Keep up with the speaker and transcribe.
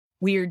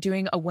We are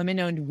doing a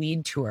women-owned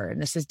weed tour,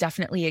 and this is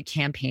definitely a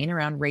campaign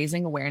around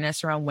raising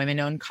awareness around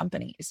women-owned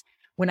companies.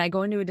 When I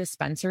go into a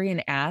dispensary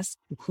and ask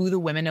who the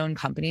women-owned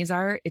companies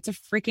are, it's a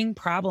freaking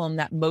problem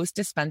that most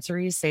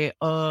dispensaries say,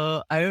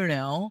 I don't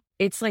know.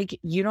 It's like,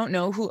 you don't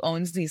know who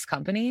owns these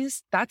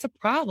companies? That's a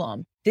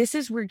problem. This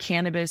is where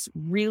cannabis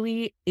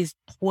really is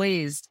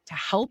poised to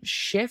help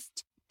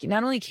shift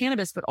not only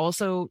cannabis, but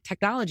also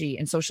technology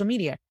and social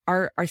media.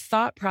 Our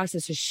thought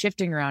process is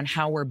shifting around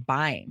how we're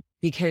buying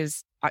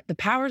because the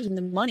power's in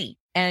the money,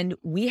 and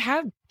we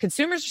have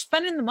consumers are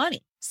spending the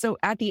money. So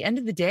at the end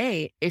of the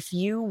day, if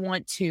you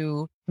want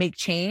to make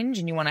change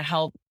and you want to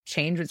help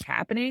change what's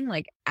happening,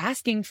 like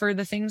asking for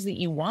the things that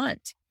you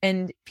want,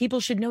 and people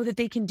should know that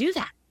they can do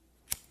that.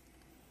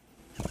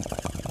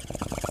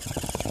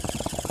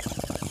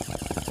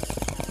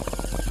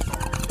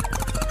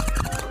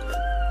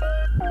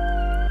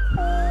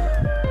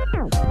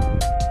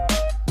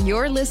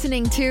 You're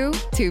listening to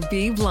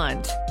Be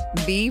Blunt,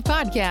 the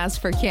podcast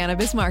for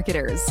cannabis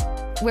marketers,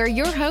 where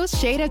your host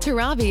Shayda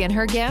Tarabi and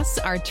her guests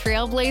are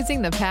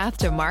trailblazing the path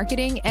to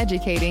marketing,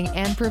 educating,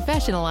 and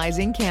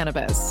professionalizing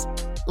cannabis.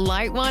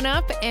 Light one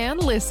up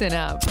and listen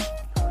up.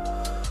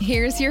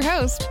 Here's your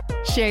host,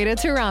 Shayda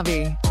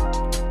Tarabi.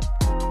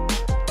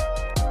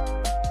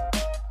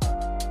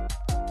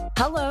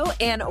 Hello,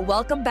 and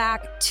welcome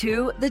back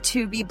to the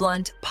To Be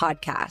Blunt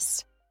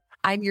podcast.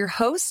 I'm your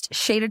host,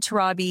 Shayda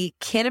Tarabi,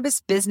 cannabis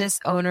business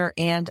owner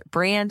and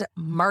brand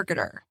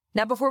marketer.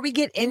 Now, before we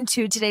get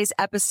into today's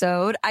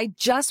episode, I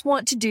just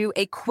want to do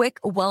a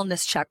quick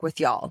wellness check with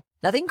y'all.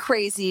 Nothing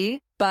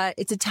crazy, but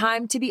it's a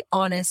time to be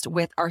honest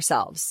with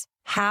ourselves.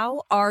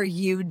 How are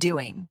you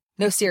doing?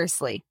 No,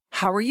 seriously,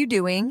 how are you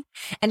doing?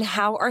 And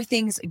how are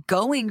things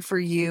going for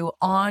you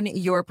on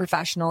your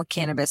professional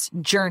cannabis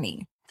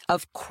journey?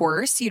 Of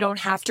course, you don't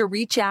have to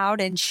reach out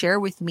and share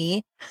with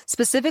me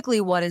specifically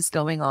what is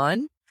going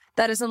on.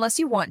 That is, unless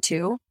you want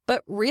to,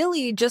 but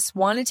really just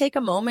want to take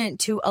a moment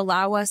to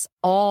allow us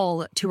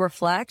all to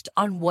reflect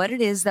on what it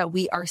is that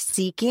we are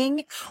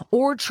seeking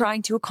or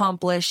trying to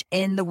accomplish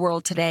in the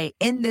world today,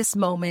 in this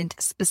moment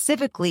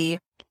specifically,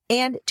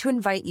 and to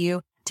invite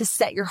you to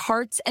set your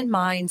hearts and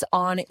minds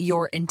on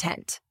your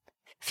intent.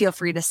 Feel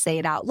free to say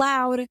it out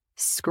loud,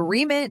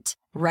 scream it,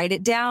 write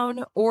it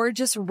down, or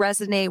just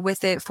resonate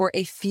with it for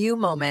a few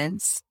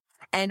moments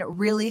and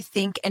really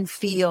think and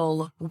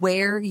feel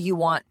where you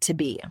want to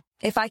be.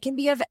 If I can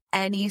be of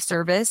any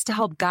service to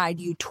help guide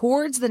you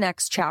towards the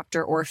next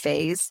chapter or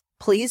phase,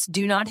 please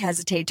do not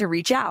hesitate to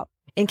reach out.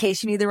 In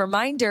case you need a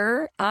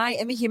reminder, I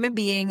am a human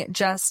being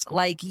just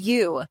like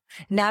you,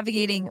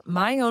 navigating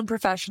my own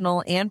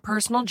professional and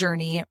personal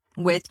journey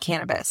with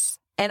cannabis.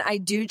 And I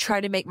do try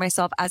to make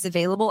myself as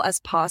available as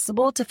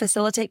possible to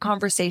facilitate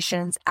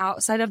conversations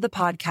outside of the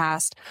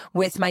podcast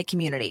with my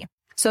community.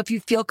 So if you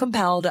feel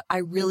compelled, I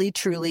really,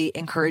 truly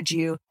encourage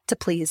you to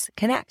please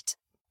connect.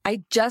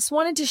 I just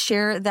wanted to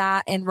share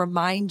that and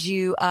remind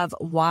you of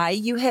why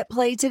you hit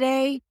play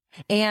today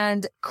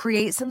and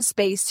create some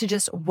space to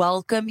just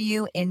welcome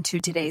you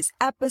into today's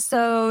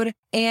episode.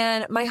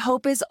 And my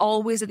hope is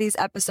always that these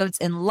episodes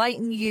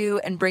enlighten you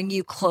and bring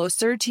you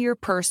closer to your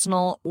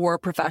personal or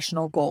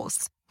professional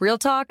goals. Real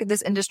talk,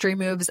 this industry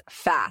moves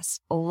fast,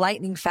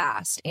 lightning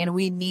fast, and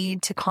we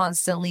need to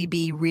constantly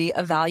be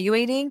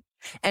reevaluating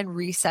and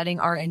resetting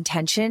our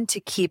intention to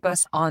keep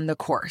us on the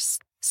course.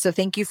 So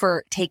thank you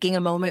for taking a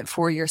moment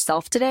for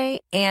yourself today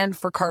and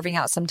for carving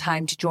out some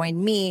time to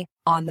join me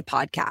on the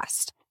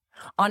podcast.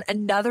 On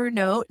another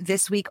note,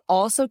 this week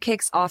also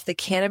kicks off the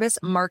Cannabis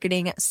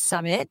Marketing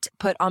Summit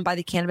put on by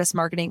the Cannabis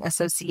Marketing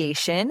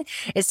Association.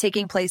 It's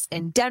taking place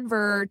in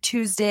Denver.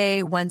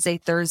 Tuesday, Wednesday,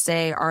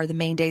 Thursday are the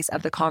main days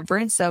of the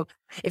conference. So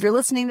if you're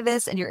listening to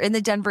this and you're in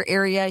the Denver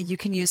area, you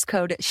can use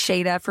code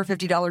SHAYDA for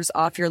 $50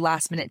 off your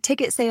last minute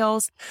ticket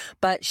sales.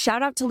 But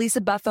shout out to Lisa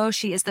Buffo.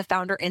 She is the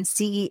founder and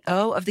CEO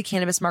of the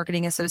Cannabis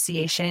Marketing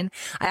Association.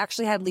 I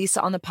actually had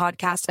Lisa on the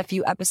podcast a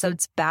few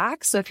episodes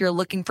back. So if you're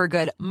looking for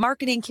good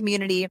marketing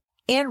community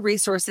and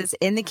resources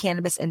in the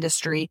cannabis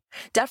industry,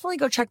 definitely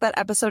go check that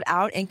episode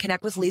out and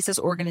connect with Lisa's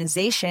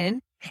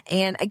organization.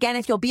 And again,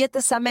 if you'll be at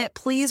the summit,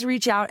 please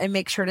reach out and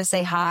make sure to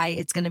say hi.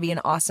 It's going to be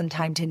an awesome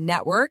time to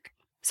network.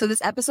 So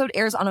this episode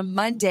airs on a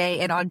Monday,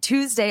 and on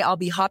Tuesday, I'll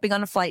be hopping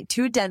on a flight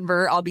to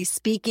Denver. I'll be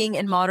speaking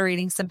and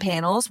moderating some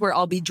panels where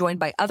I'll be joined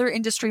by other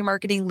industry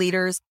marketing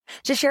leaders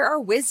to share our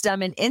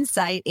wisdom and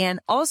insight. And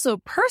also,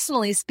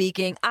 personally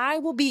speaking, I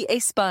will be a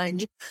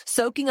sponge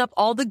soaking up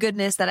all the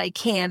goodness that I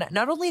can,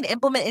 not only to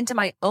implement into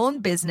my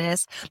own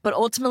business, but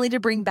ultimately to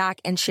bring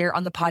back and share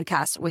on the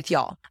podcast with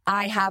y'all.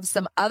 I have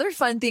some other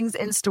fun things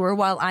in store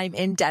while I'm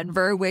in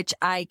Denver, which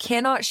I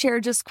cannot share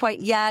just quite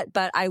yet,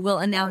 but I will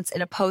announce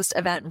in a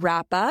post-event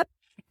wrap up.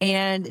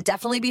 And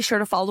definitely be sure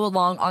to follow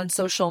along on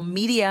social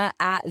media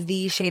at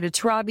the Shayda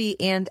Tarabi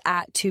and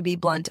at To Be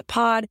Blunt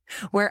Pod,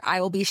 where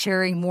I will be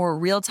sharing more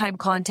real-time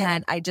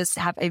content. I just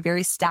have a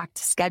very stacked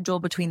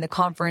schedule between the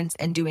conference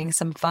and doing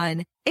some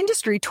fun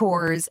industry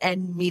tours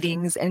and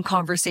meetings and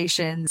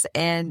conversations.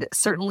 And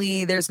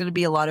certainly there's going to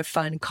be a lot of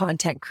fun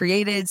content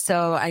created.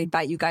 So I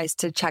invite you guys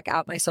to check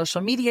out my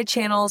social media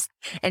channels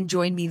and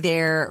join me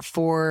there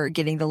for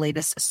getting the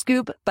latest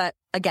scoop. But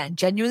again,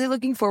 genuinely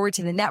looking forward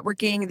to the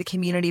networking, the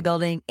community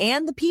building,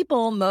 and the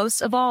people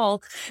most of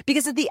all,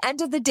 because at the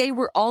end of the day,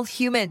 we're all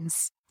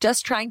humans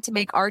just trying to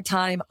make our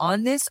time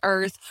on this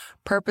earth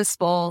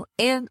purposeful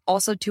and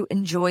also to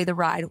enjoy the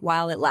ride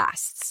while it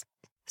lasts.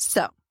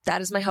 So that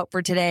is my hope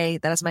for today.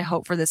 That is my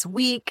hope for this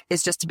week,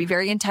 is just to be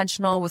very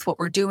intentional with what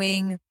we're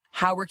doing,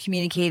 how we're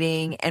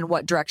communicating, and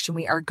what direction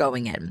we are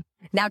going in.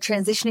 Now,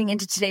 transitioning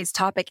into today's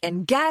topic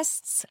and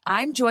guests,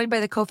 I'm joined by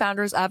the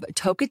co-founders of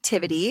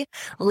Tokeativity,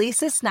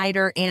 Lisa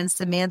Snyder and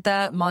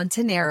Samantha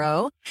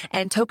Montanero.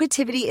 And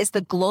Tokeativity is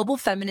the global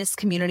feminist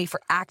community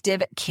for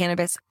active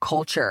cannabis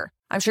culture.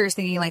 I'm sure you're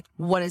thinking, like,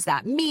 what does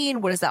that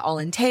mean? What does that all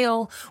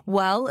entail?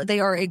 Well,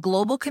 they are a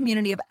global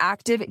community of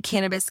active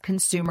cannabis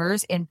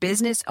consumers and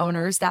business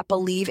owners that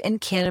believe in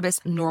cannabis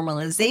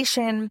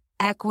normalization,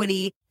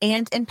 equity,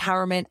 and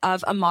empowerment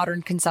of a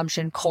modern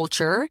consumption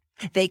culture.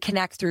 They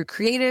connect through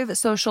creative,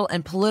 social,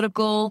 and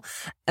political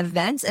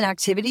events and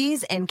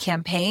activities and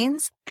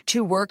campaigns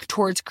to work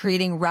towards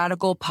creating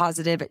radical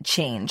positive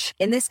change.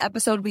 In this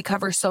episode, we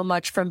cover so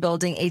much from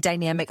building a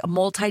dynamic,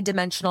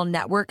 multi-dimensional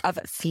network of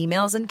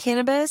females in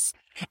cannabis,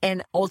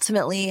 and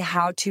ultimately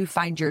how to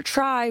find your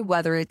tribe,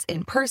 whether it's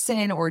in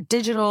person or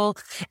digital,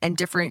 and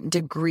different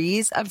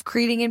degrees of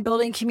creating and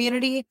building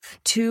community,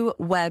 to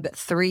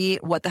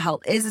Web3. What the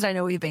hell is it? I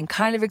know we've been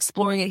kind of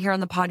exploring it here on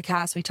the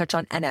podcast. We touch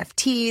on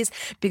NFTs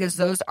because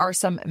those are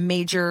some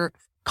major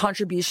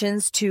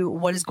contributions to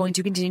what is going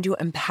to continue to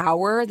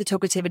empower the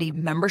Tokeativity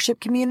membership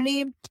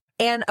community.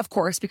 And of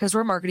course, because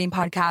we're a marketing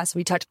podcast,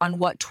 we touch on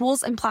what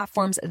tools and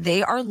platforms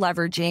they are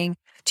leveraging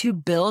to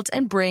build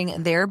and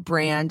bring their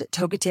brand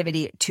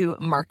Tokeativity to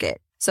market.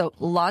 So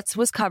lots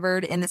was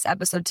covered in this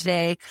episode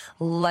today.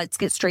 Let's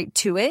get straight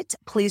to it.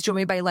 Please join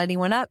me by lighting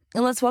one up,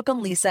 and let's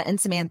welcome Lisa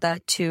and Samantha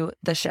to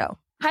the show.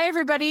 Hi,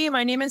 everybody.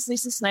 My name is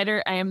Lisa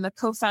Snyder. I am the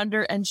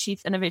co-founder and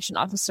chief innovation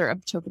officer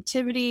of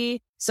Tokeativity.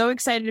 So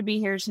excited to be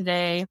here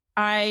today.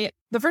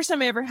 The first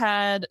time I ever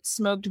had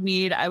smoked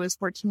weed, I was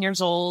 14 years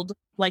old,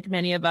 like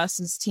many of us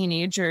as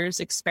teenagers,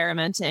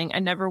 experimenting. I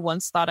never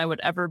once thought I would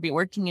ever be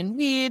working in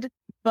weed.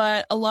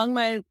 But along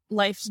my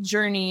life's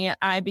journey,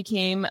 I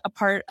became a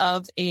part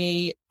of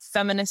a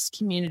feminist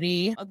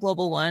community, a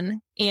global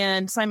one.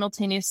 And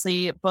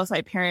simultaneously, both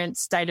my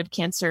parents died of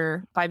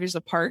cancer 5 years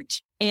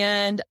apart.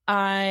 And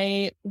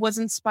I was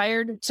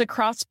inspired to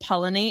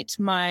cross-pollinate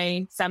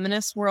my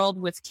feminist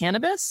world with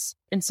cannabis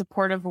in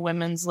support of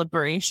women's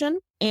liberation.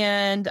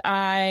 And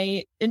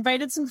I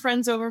invited some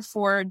friends over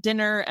for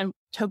dinner and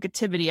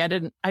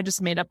Tokeativity. I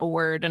just made up a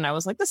word and I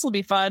was like, this will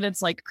be fun.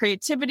 It's like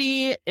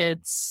creativity,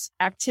 it's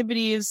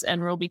activities,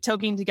 and we'll be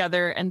toking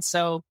together. And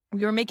so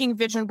we were making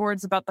vision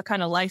boards about the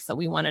kind of life that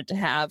we wanted to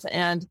have.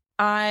 And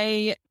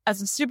I,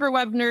 as a super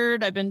web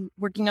nerd, I've been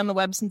working on the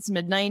web since the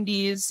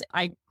mid-90s.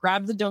 I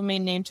grabbed the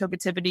domain name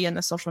Tokeativity and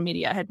the social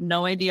media. I had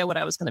no idea what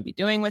I was going to be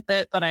doing with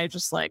it, but I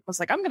just was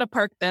like, I'm going to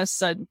park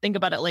this and think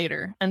about it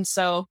later. And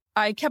so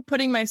I kept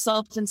putting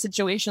myself in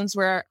situations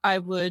where I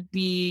would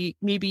be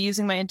maybe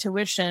using my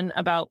intuition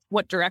about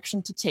what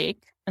direction to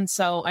take. And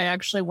so I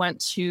actually went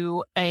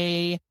to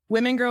a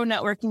Women Grow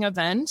networking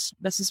event.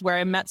 This is where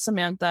I met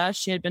Samantha.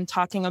 She had been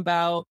talking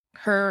about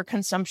her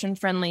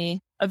consumption-friendly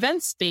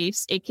event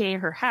space, aka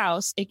her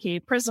house, aka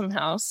Prism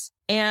House.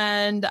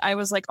 And I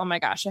was like, oh my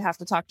gosh, I have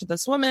to talk to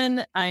this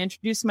woman. I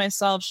introduced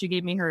myself. She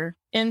gave me her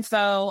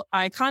info.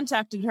 I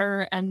contacted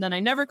her, and then I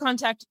never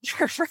contacted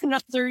her for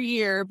another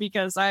year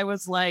because I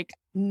was like,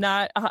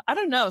 I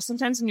don't know.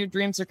 Sometimes when your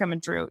dreams are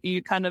coming true,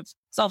 you kind of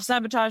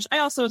self-sabotage. I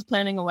also was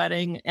planning a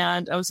wedding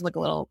and I was like a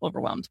little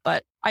overwhelmed,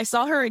 but I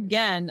saw her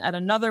again at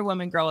another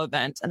Women Grow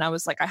event and I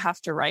was like, I have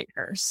to write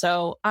her.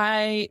 So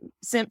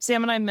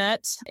Sam and I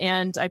met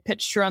and I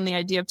pitched her on the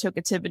idea of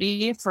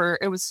Tokeativity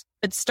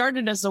it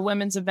started as a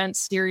women's event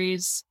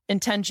series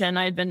intention.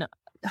 I had been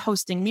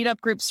hosting meetup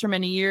groups for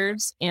many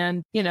years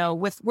and,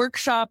 with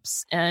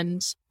workshops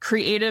and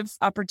creative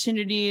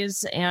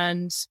opportunities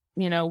and,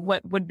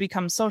 what would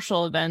become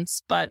social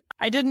events, but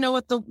I didn't know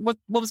what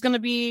was going to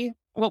be,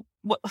 what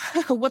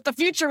the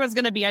future was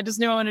going to be. I just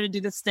knew I wanted to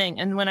do this thing.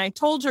 And when I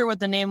told her what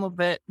the name of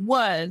it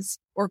was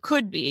or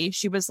could be,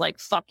 she was like,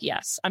 fuck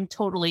yes, I'm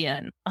totally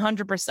in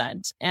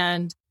 100%.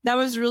 And that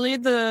was really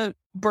the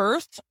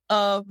birth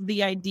of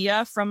the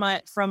idea from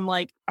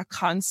like a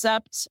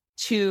concept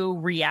to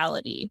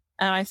reality.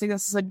 And I think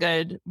this is a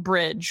good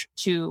bridge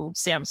to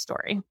Sam's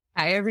story.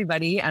 Hi,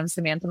 everybody. I'm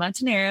Samantha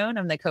Montanero, and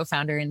I'm the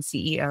co-founder and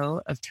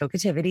CEO of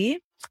Tokeativity.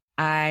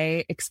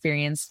 I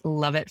experienced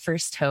love at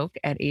first toke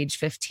at age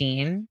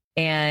 15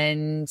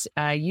 and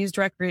used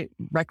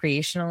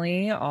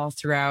recreationally all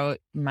throughout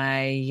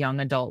my young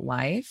adult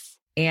life.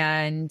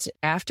 And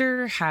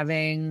after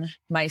having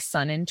my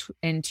son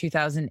in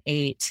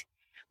 2008,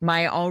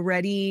 my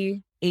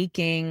already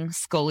aching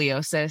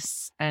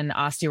scoliosis and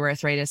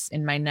osteoarthritis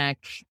in my neck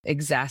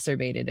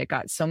exacerbated. It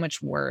got so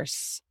much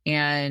worse.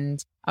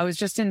 And I was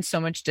just in so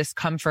much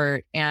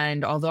discomfort.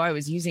 And although I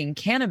was using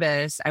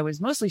cannabis, I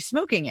was mostly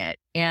smoking it.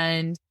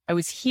 And I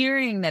was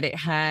hearing that it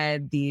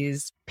had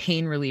these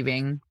pain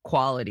relieving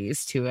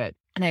qualities to it.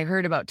 And I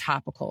heard about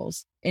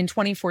topicals. In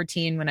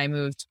 2014, when I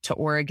moved to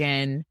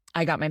Oregon,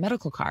 I got my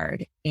medical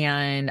card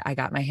and I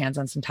got my hands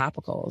on some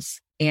topicals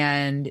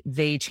and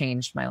they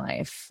changed my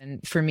life.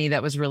 And for me,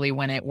 that was really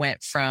when it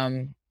went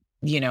from,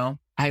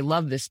 I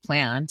love this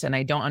plant and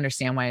I don't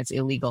understand why it's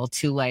illegal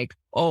to like,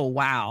 oh,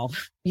 wow,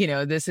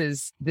 this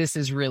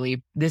is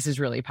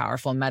really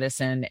powerful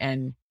medicine.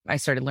 And I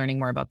started learning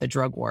more about the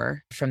drug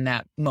war from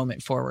that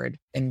moment forward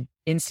and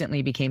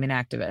instantly became an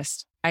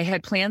activist. I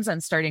had plans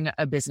on starting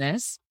a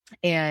business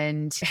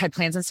and had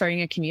plans on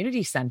starting a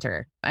community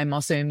center. I'm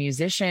also a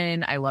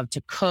musician. I love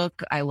to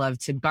cook. I love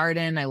to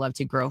garden. I love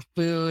to grow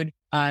food.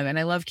 And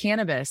I love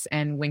cannabis.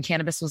 And when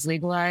cannabis was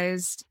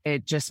legalized,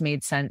 it just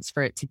made sense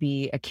for it to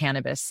be a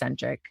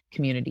cannabis-centric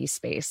community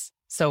space.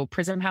 So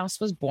Prism House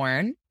was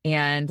born.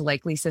 And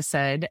like Lisa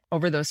said,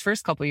 over those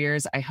first couple of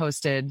years, I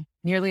hosted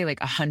nearly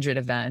like 100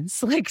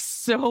 events, like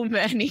so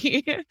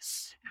many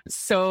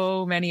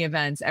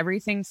events,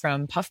 everything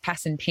from Puff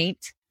Pass and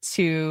Paint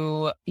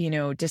to,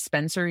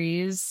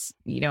 dispensaries,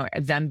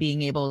 them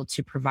being able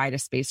to provide a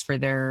space for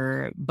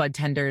their bud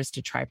tenders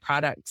to try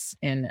products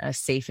in a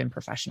safe and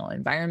professional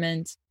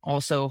environment.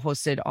 Also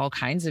hosted all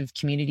kinds of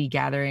community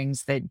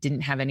gatherings that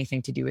didn't have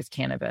anything to do with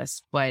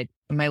cannabis, but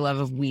my love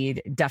of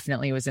weed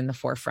definitely was in the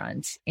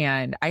forefront.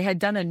 And I had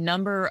done a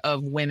number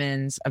of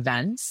women's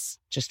events,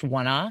 just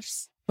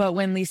one-offs. But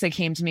when Lisa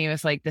came to me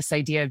with like this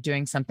idea of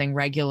doing something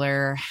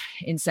regular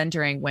in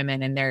centering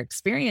women and their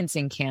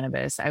experiencing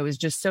cannabis, I was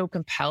just so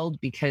compelled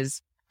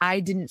because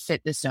I didn't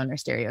fit the stoner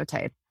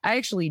stereotype. I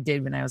actually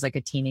did when I was like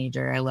a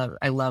teenager. I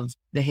love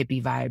the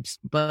hippie vibes.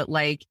 But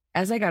like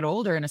as I got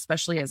older and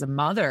especially as a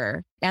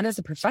mother and as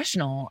a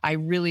professional, I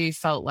really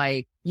felt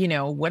like,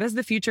 what does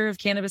the future of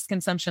cannabis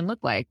consumption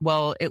look like?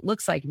 Well, it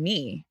looks like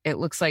me. It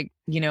looks like,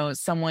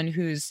 someone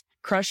who's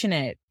crushing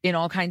it in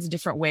all kinds of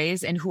different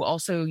ways and who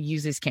also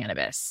uses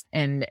cannabis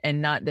and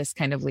not this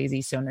kind of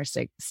lazy stoner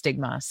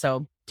stigma.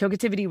 So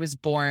Tokeativity was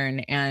born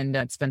and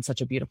it's been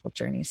such a beautiful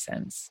journey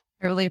since.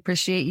 I really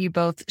appreciate you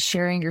both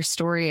sharing your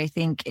story. I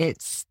think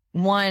it's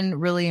one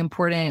really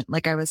important,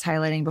 like I was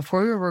highlighting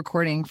before we were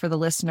recording for the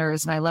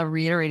listeners, and I love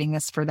reiterating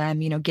this for them,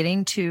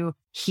 getting to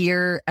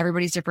hear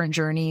everybody's different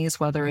journeys,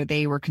 whether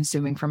they were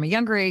consuming from a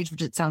younger age,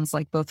 which it sounds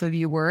like both of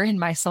you were, and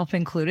myself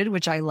included,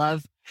 which I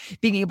love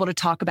being able to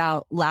talk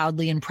about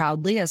loudly and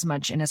proudly as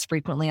much and as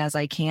frequently as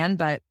I can,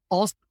 but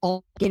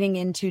also getting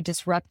into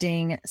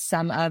disrupting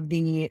some of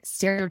the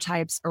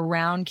stereotypes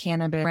around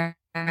cannabis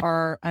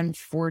are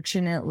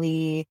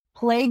unfortunately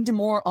plagued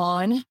more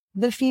on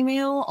the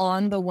female,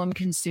 on the woman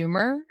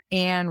consumer,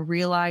 and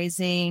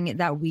realizing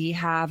that we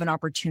have an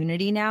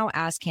opportunity now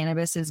as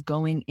cannabis is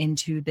going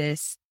into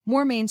this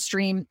more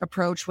mainstream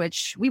approach,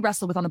 which we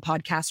wrestle with on the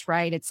podcast,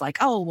 right? It's like,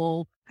 oh,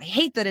 well, I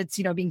hate that it's,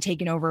 being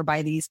taken over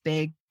by these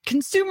big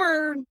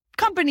consumer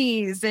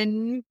companies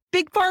and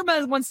big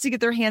pharma wants to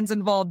get their hands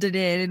involved in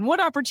it. And what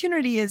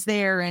opportunity is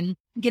there? And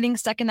getting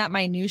stuck in that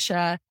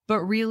minutia, but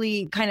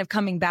really kind of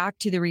coming back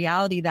to the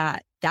reality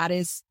that that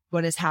is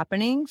what is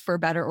happening for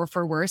better or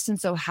for worse. And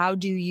so how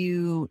do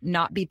you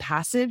not be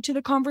passive to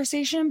the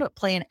conversation, but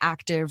play an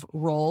active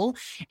role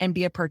and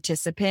be a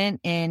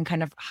participant in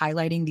kind of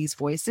highlighting these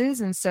voices?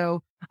 And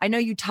so I know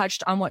you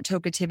touched on what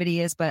Tokeativity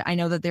is, but I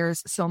know that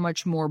there's so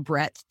much more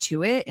breadth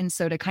to it. And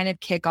so to kind of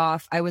kick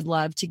off, I would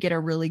love to get a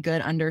really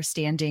good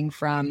understanding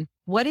from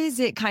what is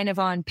it kind of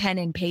on pen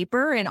and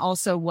paper? And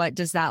also what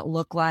does that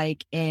look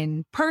like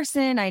in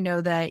person? I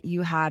know that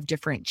you have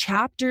different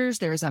chapters.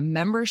 There's a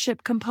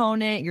membership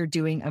component. You're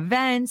doing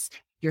events.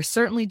 You're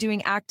certainly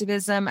doing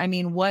activism. I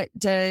mean, what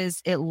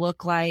does it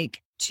look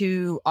like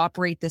to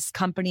operate this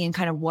company, and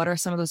kind of what are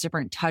some of those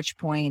different touch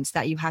points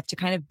that you have to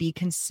kind of be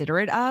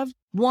considerate of?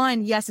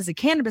 One, yes, as a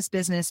cannabis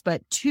business,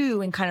 but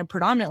two, and kind of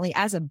predominantly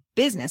as a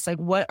business, like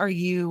what are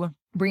you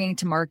bringing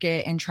to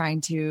market and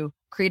trying to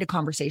create a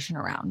conversation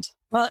around?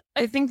 Well,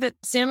 I think that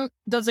Sam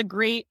does a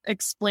great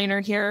explainer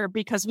here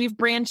because we've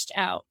branched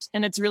out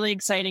and it's really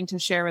exciting to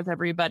share with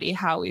everybody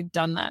how we've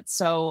done that.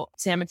 So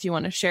Sam, if you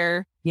want to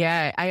share.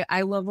 Yeah,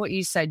 I love what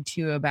you said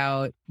too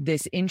about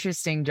this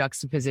interesting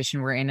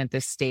juxtaposition we're in at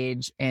this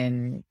stage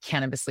in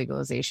cannabis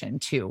legalization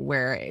too,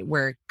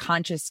 where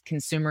conscious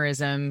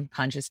consumerism,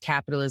 conscious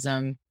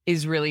capitalism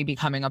is really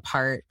becoming a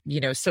part,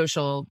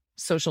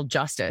 social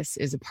justice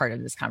is a part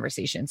of this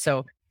conversation.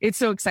 So it's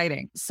so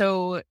exciting.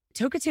 So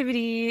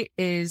Tokeativity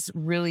is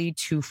really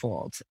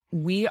twofold.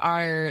 We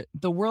are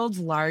the world's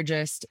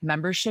largest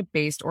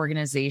membership-based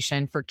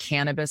organization for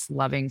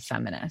cannabis-loving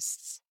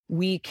feminists.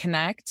 We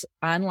connect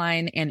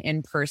online and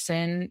in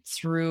person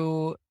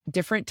through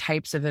different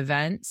types of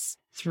events,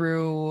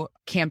 through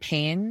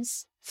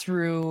campaigns,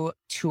 through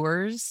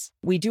tours.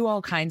 We do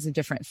all kinds of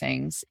different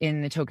things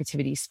in the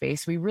Tokeativity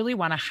space. We really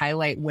want to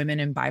highlight women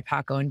and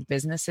BIPOC-owned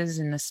businesses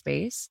in the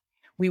space.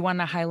 We want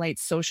to highlight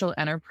social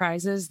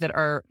enterprises that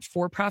are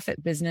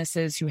for-profit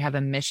businesses who have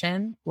a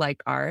mission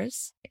like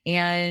ours.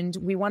 And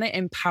we want to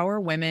empower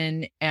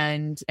women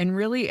and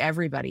really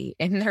everybody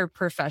in their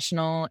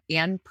professional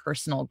and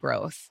personal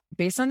growth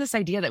based on this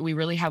idea that we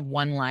really have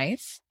one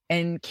life,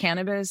 and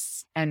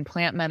cannabis and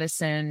plant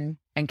medicine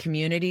and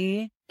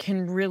community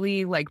can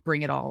really like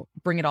bring it all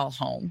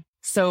home.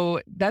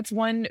 So that's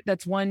one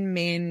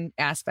main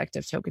aspect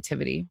of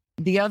Tokeativity.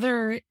 The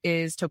other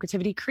is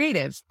Tokeativity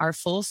Creative, our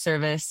full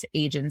service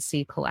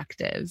agency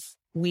collective.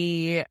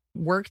 We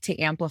work to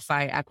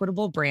amplify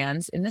equitable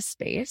brands in the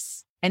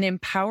space and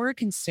empower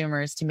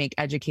consumers to make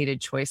educated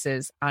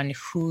choices on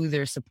who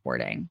they're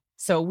supporting.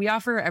 So we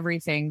offer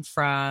everything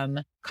from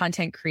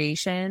content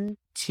creation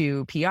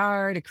to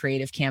PR to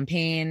creative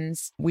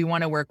campaigns. We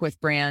want to work with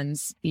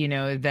brands,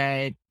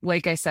 that,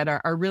 like I said,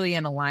 are really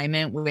in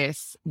alignment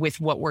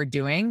with what we're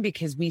doing,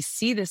 because we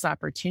see this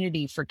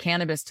opportunity for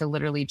cannabis to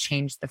literally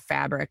change the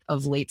fabric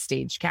of late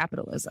stage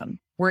capitalism.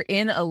 We're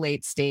in a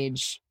late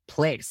stage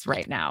place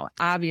right now.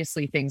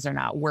 Obviously, things are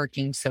not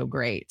working so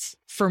great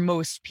for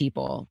most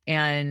people.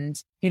 And,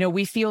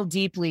 we feel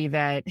deeply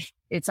that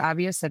it's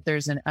obvious that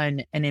there's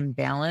an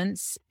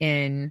imbalance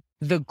in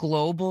the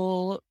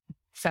global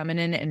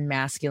feminine and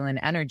masculine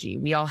energy.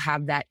 We all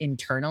have that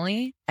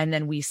internally, and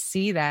then we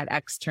see that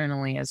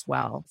externally as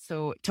well.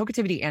 So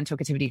Tokeativity and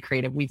Tokeativity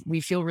Creative, we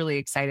feel really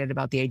excited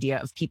about the idea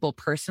of people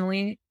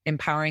personally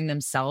empowering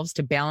themselves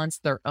to balance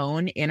their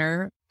own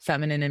inner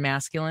feminine and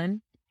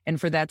masculine, and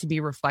for that to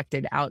be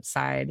reflected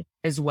outside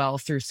as well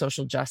through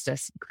social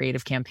justice,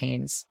 creative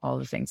campaigns, all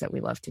the things that we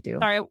love to do.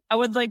 Sorry, I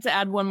would like to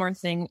add one more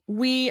thing.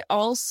 We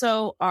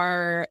also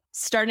are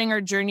starting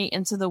our journey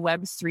into the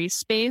Web3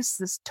 space.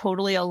 This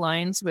totally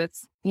aligns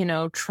with,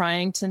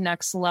 trying to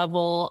next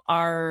level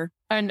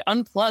and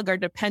unplug our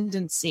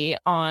dependency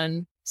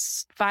on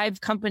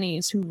 5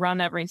 companies who run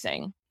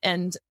everything.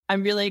 And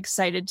I'm really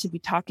excited to be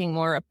talking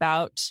more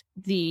about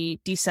the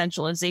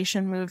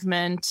decentralization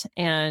movement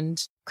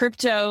and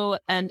crypto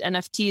and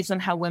NFTs and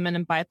how women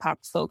and BIPOC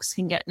folks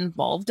can get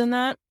involved in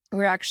that.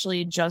 We're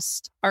actually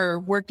are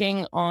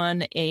working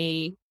on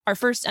our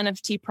first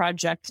NFT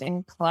project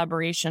in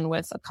collaboration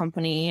with a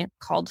company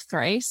called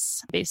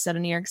Thrice, based out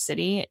of New York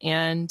City,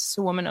 and it's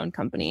a woman-owned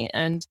company.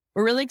 And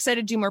we're really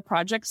excited to do more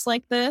projects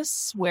like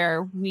this,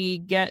 where we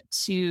get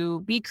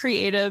to be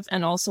creative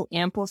and also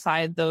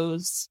amplify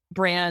those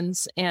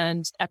brands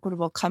and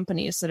equitable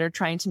companies that are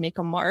trying to make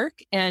a mark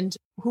and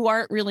who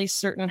aren't really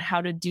certain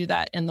how to do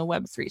that in the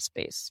Web3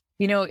 space.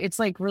 It's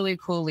like really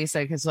cool, Lisa,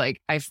 because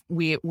like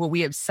what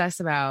we obsess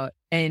about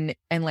and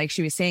like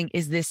she was saying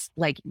is this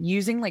like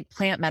using like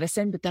plant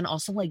medicine, but then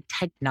also like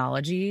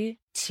technology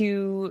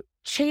to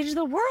change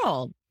the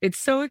world. It's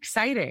so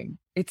exciting.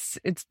 It's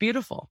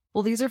beautiful.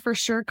 Well, these are for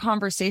sure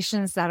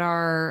conversations that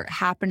are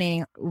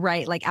happening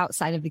right like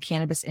outside of the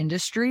cannabis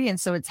industry. And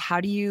so it's how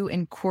do you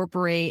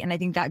incorporate, and I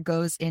think that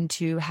goes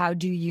into how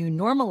do you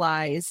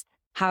normalize,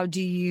 how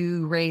do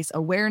you raise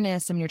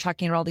awareness? I mean, you're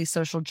talking about all these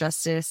social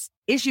justice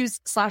issues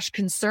 /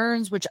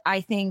 concerns, which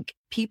I think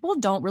people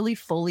don't really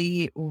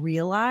fully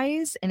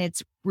realize. And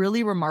it's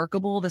really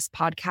remarkable. This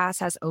podcast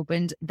has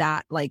opened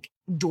that like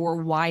door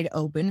wide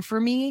open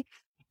for me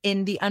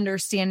in the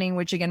understanding,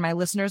 which again, my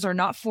listeners are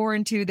not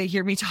foreign to. They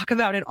hear me talk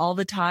about it all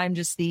the time,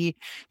 just the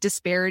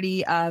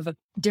disparity of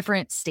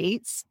different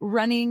states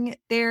running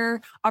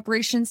their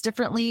operations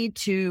differently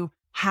to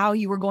how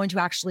you were going to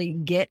actually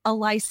get a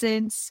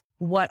license,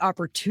 what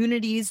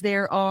opportunities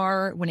there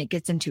are when it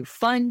gets into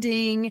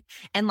funding,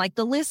 and like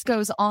the list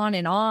goes on.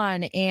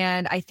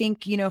 And I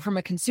think, from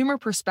a consumer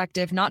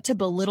perspective, not to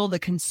belittle the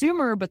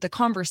consumer, but the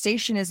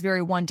conversation is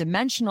very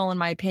one-dimensional, in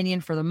my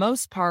opinion, for the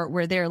most part,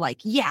 where they're like,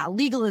 yeah,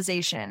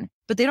 legalization,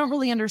 but they don't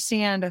really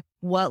understand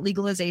what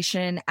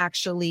legalization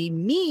actually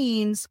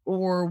means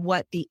or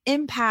what the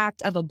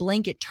impact of a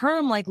blanket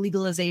term like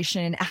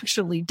legalization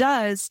actually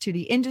does to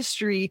the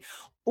industry,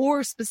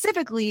 or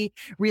specifically,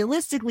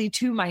 realistically,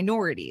 to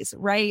minorities,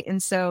 right?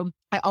 And so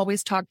I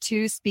always talk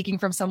to, speaking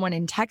from someone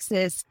in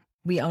Texas,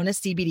 we own a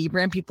CBD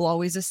brand. People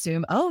always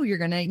assume, oh, you're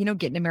going to,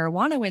 get into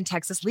marijuana when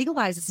Texas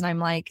legalizes. And I'm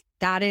like,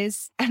 that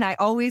is, and I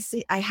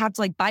have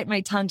to like bite my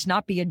tongue to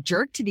not be a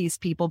jerk to these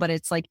people, but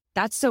it's like,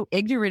 that's so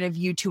ignorant of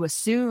you to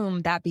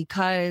assume that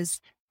because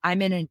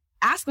I'm in an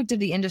aspect of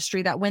the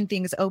industry that when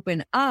things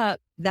open up,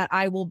 that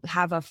I will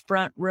have a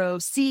front row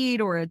seat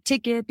or a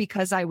ticket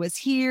because I was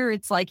here.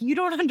 It's like, you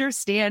don't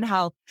understand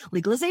how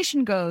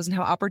legalization goes and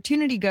how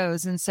opportunity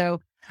goes. And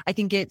so I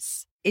think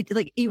it's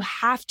like you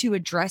have to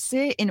address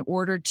it in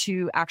order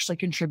to actually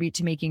contribute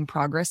to making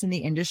progress in the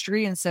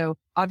industry. And so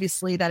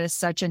obviously that is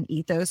such an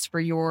ethos for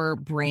your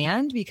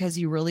brand, because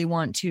you really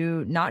want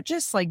to not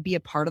just like be a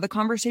part of the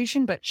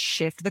conversation, but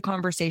shift the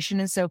conversation.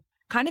 And so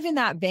kind of in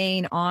that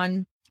vein,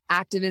 on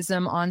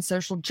activism, on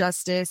social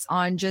justice,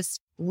 on just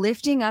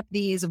lifting up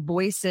these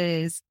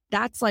voices,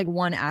 that's like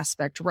one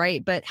aspect,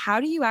 right? But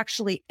how do you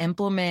actually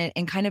implement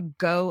and kind of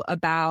go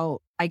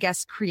about, I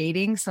guess,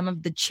 creating some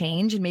of the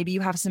change? And maybe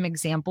you have some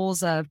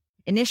examples of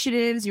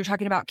initiatives. You're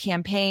talking about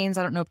campaigns.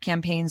 I don't know if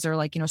campaigns are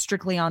like,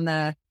 strictly on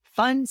the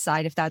fun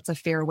side, if that's a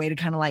fair way to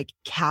kind of like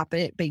cap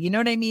it. But you know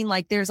what I mean?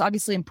 Like there's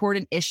obviously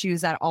important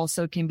issues that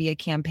also can be a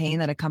campaign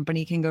that a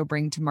company can go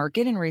bring to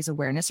market and raise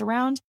awareness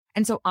around.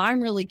 And so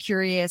I'm really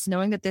curious,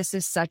 knowing that this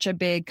is such a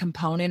big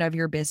component of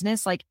your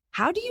business, like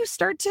how do you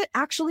start to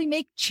actually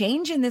make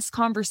change in this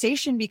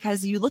conversation?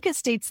 Because you look at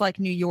states like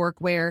New York,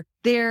 where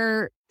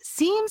there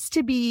seems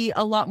to be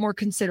a lot more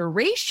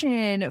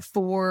consideration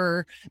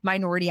for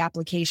minority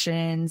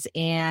applications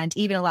and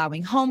even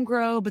allowing home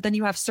grow. But then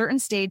you have certain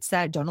states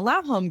that don't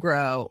allow home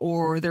grow,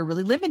 or they're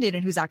really limited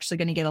in who's actually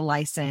going to get a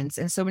license.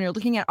 And so when you're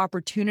looking at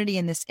opportunity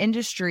in this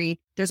industry,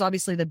 there's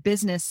obviously the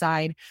business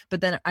side,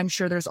 but then I'm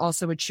sure there's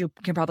also, which you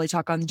can probably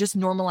talk on, just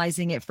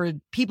normalizing it for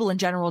people in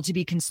general to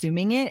be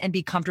consuming it and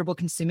be comfortable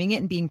consuming it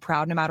and being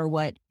proud no matter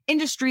what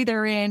industry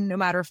they're in, no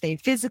matter if they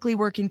physically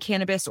work in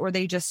cannabis or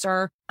they just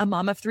are a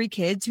mom of 3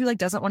 kids who like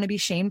doesn't want to be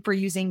shamed for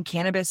using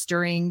cannabis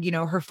during,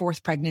 her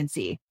 4th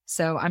pregnancy.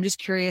 So I'm just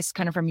curious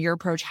kind of from your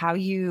approach, how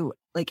you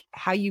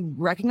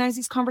recognize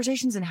these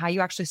conversations and how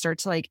you actually start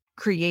to like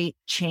create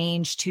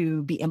change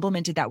to be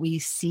implemented that we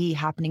see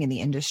happening in the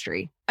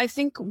industry. I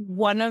think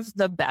one of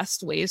the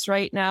best ways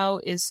right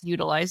now is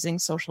utilizing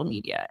social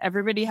media.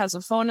 Everybody has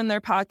a phone in their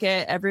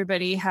pocket.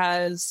 Everybody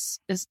is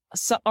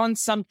on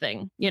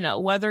something,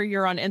 whether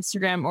you're on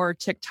Instagram or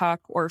TikTok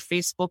or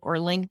Facebook or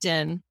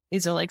LinkedIn.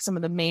 These are like some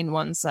of the main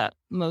ones that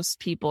most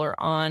people are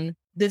on.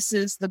 This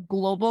is the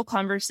global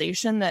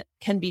conversation that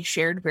can be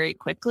shared very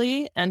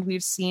quickly. And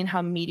we've seen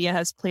how media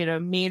has played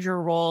a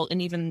major role in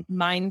even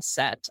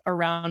mindset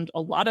around a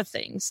lot of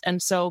things.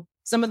 And so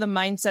some of the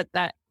mindset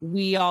that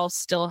we all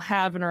still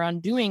have and are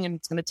undoing, and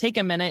it's going to take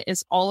a minute,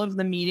 is all of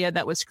the media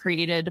that was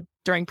created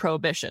during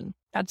Prohibition.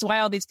 That's why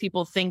all these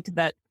people think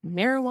that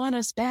marijuana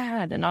is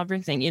bad and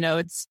everything.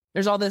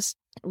 There's all this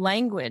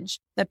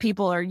language that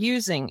people are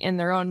using in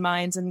their own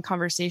minds and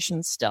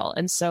conversations still.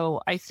 And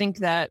so I think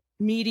that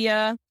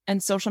media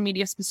and social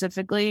media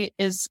specifically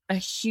is a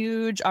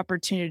huge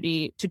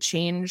opportunity to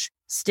change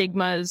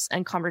stigmas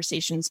and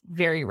conversations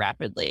very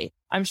rapidly.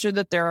 I'm sure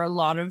that there are a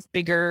lot of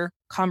bigger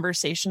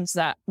conversations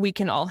that we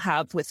can all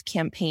have with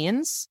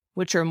campaigns,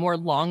 which are more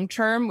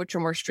long-term, which are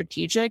more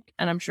strategic.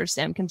 And I'm sure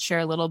Sam can share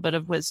a little bit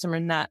of wisdom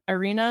in that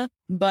arena.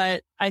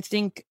 But I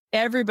think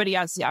everybody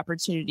has the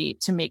opportunity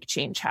to make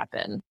change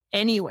happen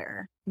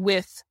anywhere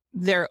with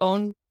their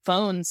own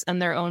phones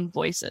and their own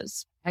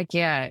voices. Heck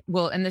yeah.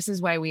 Well, and this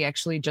is why we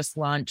actually just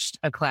launched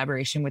a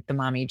collaboration with the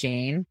Mommy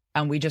Jane.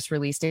 We just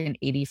released an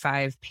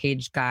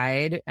 85-page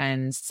guide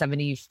and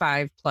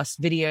 75 plus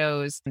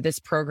videos. This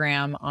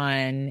program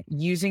on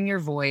using your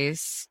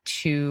voice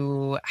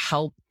to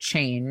help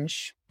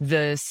change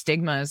the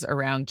stigmas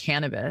around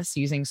cannabis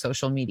using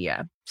social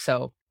media.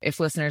 So if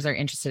listeners are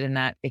interested in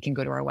that, they can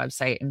go to our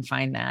website and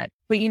find that.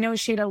 But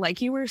Shada,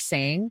 like you were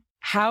saying,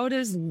 how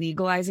does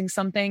legalizing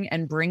something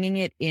and bringing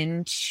it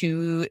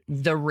into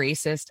the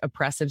racist,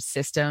 oppressive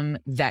system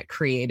that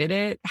created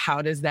it,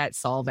 how does that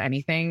solve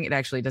anything? It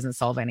actually doesn't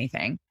solve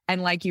anything.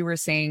 And like you were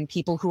saying,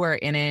 people who are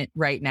in it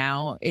right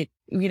now,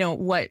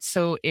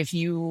 so if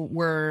you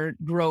were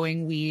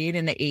growing weed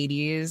in the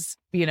 80s,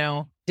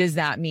 does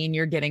that mean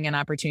you're getting an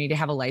opportunity to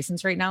have a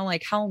license right now?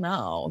 Like, hell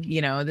no.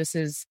 This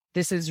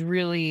is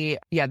really,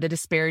 the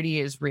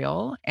disparity is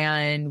real.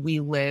 And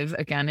we live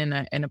again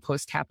in a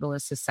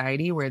post-capitalist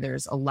society where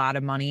there's a lot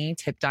of money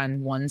tipped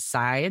on one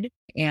side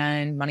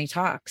and money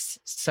talks.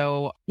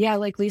 So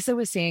like Lisa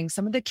was saying,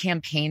 some of the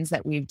campaigns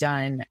that we've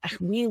done,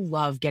 we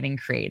love getting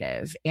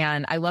creative.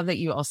 And I love that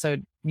you also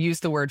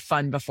used the word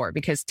fun before,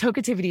 because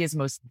Tokeativity is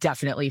most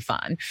definitely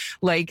fun.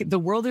 Like the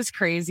world is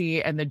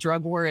crazy and the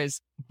drug war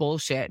is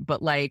bullshit,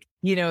 but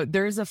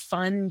there's a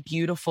fun,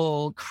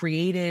 beautiful,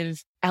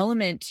 creative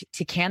element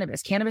to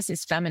cannabis. Cannabis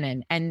is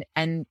feminine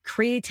and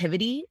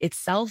creativity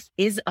itself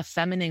is a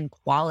feminine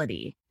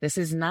quality. This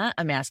is not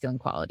a masculine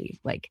quality.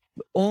 Like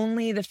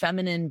only the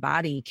feminine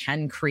body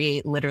can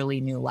create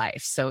literally new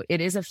life. So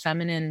it is a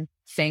feminine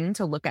thing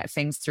to look at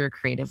things through a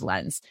creative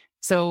lens.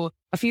 So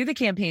a few of the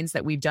campaigns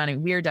that we've done,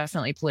 and we are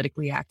definitely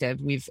politically active.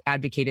 We've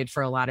advocated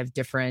for a lot of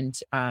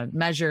different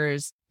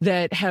measures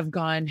that have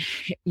gone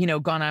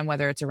on,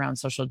 whether it's around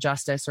social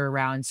justice or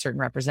around certain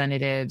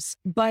representatives.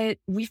 But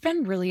we've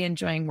been really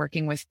enjoying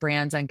working with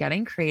brands on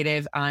getting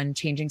creative on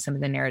changing some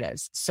of the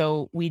narratives.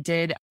 So we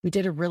did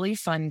a really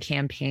fun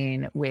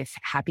campaign with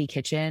Happy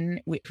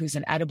Kitchen, who's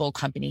an edible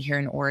company here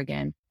in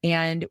Oregon.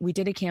 And we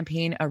did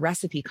a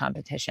recipe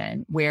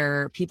competition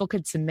where people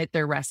could submit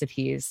their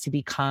recipes to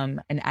become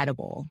an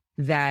edible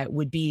that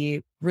would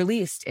be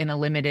released in a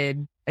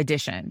limited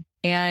edition.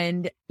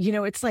 And,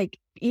 it's like,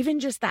 even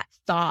just that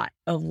thought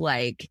of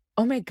like,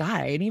 oh my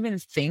God, I didn't even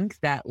think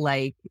that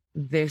like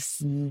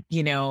this,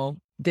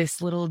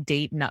 this little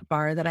date nut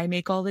bar that I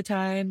make all the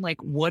time,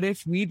 like what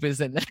if weed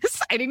was in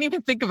this? I didn't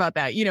even think about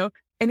that,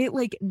 And it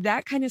like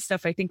that kind of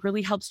stuff, I think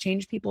really helps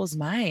change people's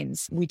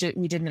minds. We did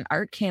an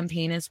art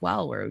campaign as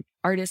well, where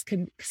artists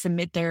can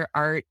submit their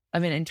art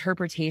of an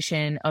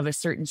interpretation of a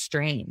certain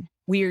strain.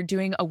 We are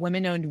doing a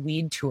women-owned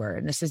weed tour,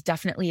 and this is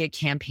definitely a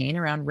campaign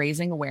around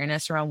raising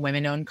awareness around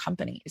women-owned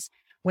companies.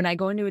 when I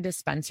go into a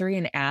dispensary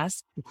and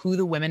ask who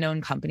the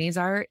women-owned companies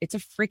are, it's a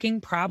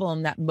freaking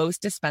problem that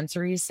most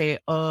dispensaries say,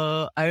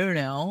 I don't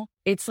know.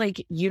 It's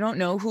like, you don't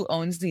know who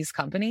owns these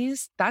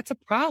companies? That's a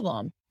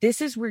problem.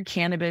 This is where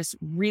cannabis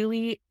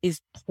really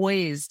is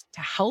poised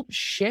to help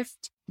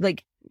shift,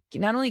 like,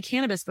 not only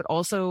cannabis, but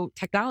also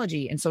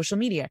technology and social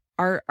media.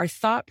 Our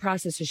thought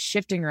process is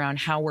shifting around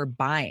how we're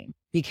buying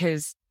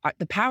because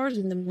the power's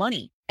in the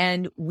money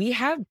and we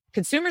have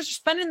consumers are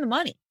spending the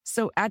money.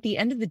 So at the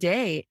end of the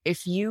day,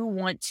 if you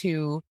want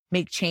to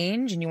make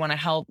change and you want to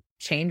help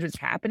change what's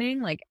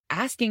happening, like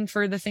asking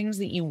for the things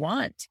that you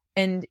want,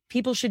 and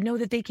people should know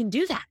that they can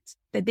do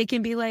that they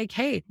can be like,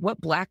 hey, what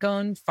Black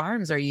owned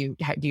farms do you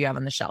have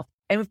on the shelf?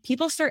 And if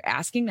people start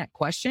asking that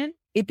question,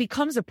 it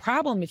becomes a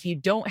problem if you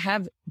don't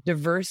have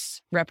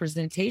diverse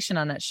representation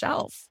on that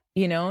shelf,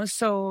 you know?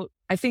 So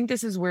I think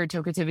this is where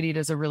Tokeativity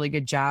does a really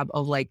good job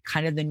of like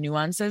kind of the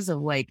nuances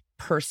of like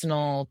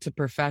personal to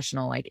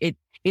professional. Like it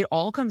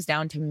all comes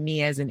down to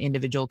me as an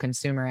individual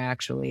consumer,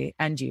 actually,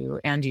 and you,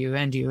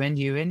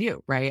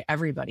 right?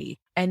 Everybody.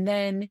 And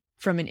then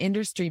from an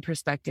industry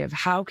perspective,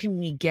 how can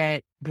we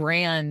get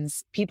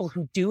brands, people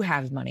who do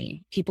have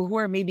money, people who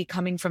are maybe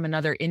coming from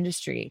another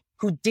industry,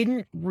 who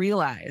didn't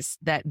realize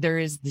that there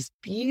is this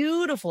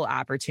beautiful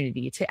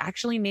opportunity to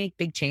actually make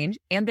big change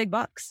and big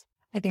bucks?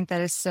 I think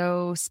that is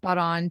so spot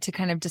on to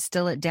kind of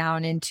distill it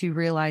down into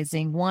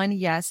realizing, one,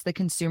 yes, the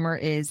consumer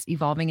is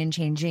evolving and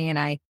changing. And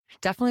I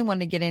definitely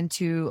want to get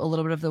into a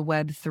little bit of the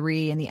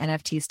Web3 and the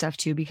NFT stuff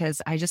too, because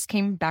I just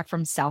came back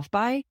from South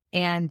by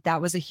and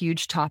that was a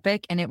huge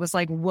topic. And it was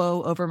like,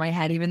 whoa, over my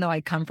head, even though I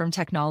come from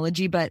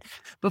technology. But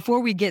before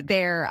we get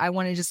there, I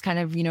want to just kind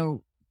of,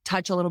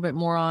 touch a little bit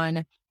more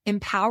on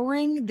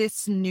empowering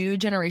this new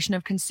generation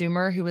of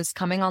consumer who is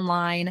coming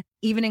online,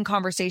 even in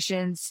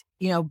conversations,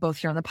 both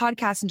here on the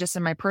podcast and just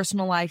in my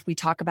personal life, we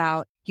talk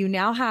about you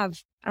now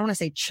have, I don't want to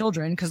say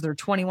children because they're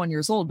 21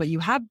 years old, but you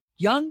have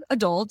young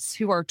adults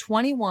who are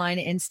 21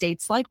 in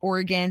states like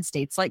Oregon,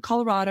 states like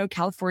Colorado,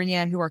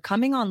 California, who are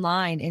coming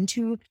online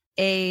into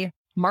a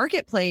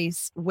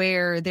marketplace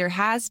where there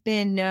has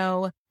been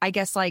no, I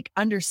guess, like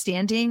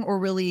understanding or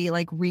really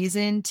like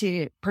reason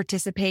to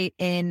participate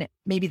in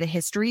maybe the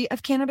history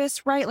of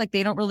cannabis, right? Like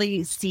they don't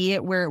really see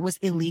it where it was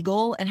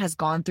illegal and has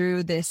gone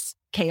through this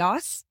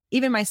chaos.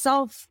 Even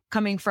myself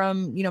coming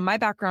from, my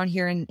background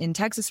here in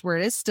Texas, where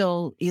it is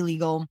still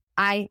illegal,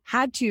 I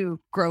had to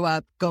grow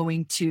up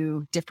going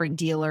to different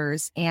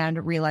dealers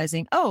and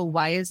realizing, oh,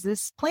 why is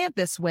this plant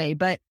this way?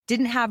 But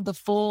didn't have the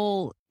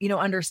full,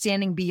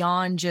 understanding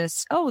beyond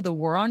just, oh, the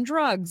war on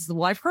drugs.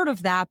 Well, I've heard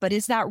of that, but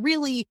is that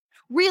really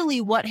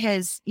what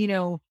has,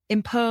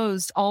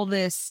 imposed all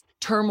this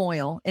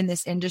turmoil in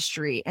this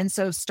industry? And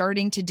so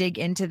starting to dig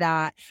into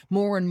that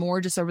more and more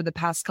just over the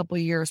past couple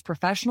of years,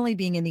 professionally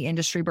being in the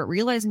industry, but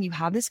realizing you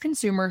have this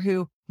consumer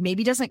who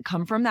maybe doesn't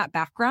come from that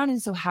background. And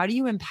so how do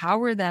you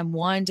empower them,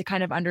 one, to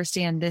kind of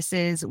understand this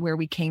is where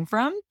we came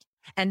from,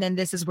 and then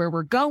this is where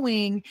we're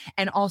going.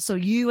 And also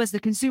you as the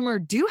consumer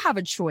do have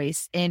a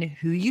choice in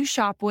who you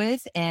shop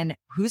with and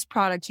whose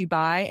product you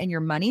buy, and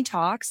your money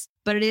talks.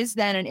 But it is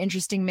then an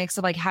interesting mix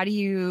of like, how do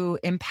you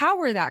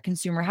empower that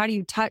consumer? How do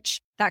you touch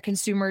that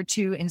consumer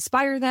to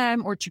inspire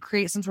them or to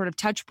create some sort of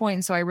touch point?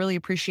 And so I really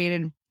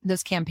appreciated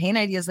those campaign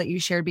ideas that you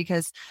shared,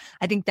 because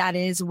I think that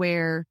is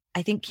where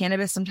I think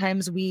cannabis,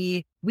 sometimes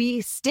we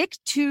stick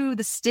to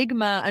the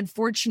stigma,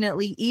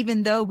 unfortunately,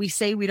 even though we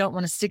say we don't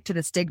want to stick to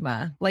the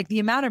stigma. Like the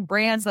amount of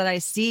brands that I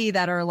see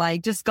that are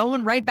like just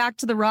going right back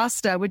to the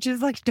Rasta, which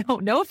is like,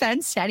 no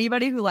offense to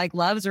anybody who like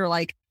loves or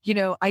like,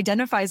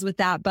 identifies with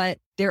that. But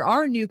there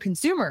are new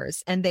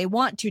consumers and they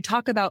want to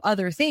talk about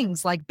other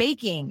things like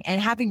baking and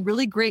having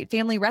really great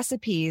family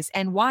recipes.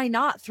 And why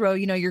not throw,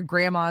 your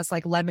grandma's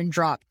like lemon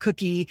drop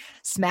cookie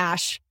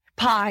smash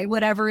pie,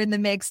 whatever in the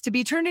mix to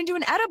be turned into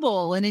an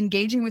edible, and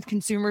engaging with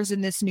consumers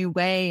in this new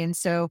way. And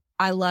so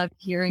I love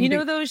hearing,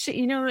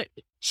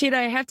 Shit,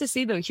 I have to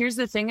say though, here's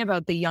the thing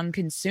about the young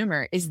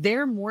consumer is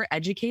they're more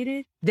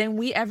educated than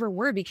we ever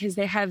were because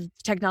they have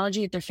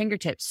technology at their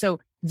fingertips. So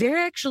they're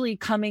actually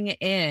coming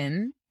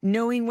in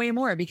knowing way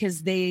more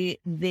because they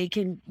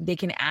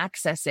can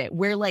access it.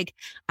 Where like,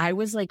 I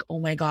was like, oh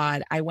my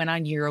God, I went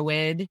on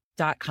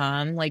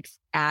Eurowid.com, like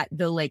at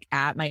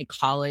my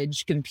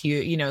college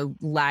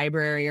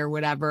library or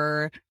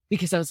whatever,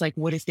 because I was like,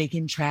 what if they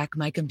can track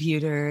my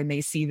computer and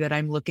they see that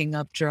I'm looking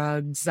up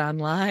drugs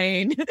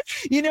online,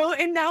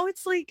 and now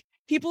it's like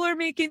people are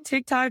making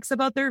TikToks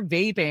about their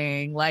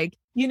vaping, like,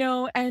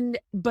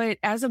 but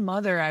as a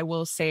mother, I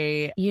will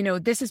say,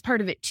 this is part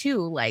of it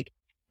too. Like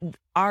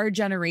our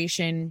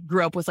generation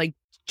grew up with like,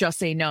 just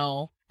say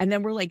no. And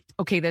then we're like,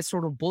 okay, that's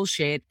sort of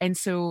bullshit. And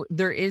so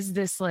there is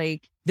this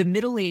like the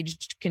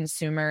middle-aged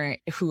consumer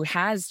who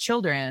has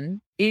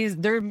children,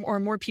 there are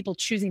more people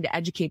choosing to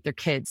educate their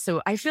kids.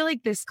 So I feel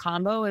like this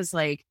combo is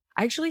like,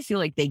 I actually feel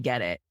like they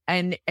get it.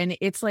 And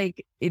it's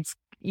like, it's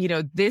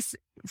this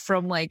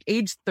from like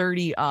age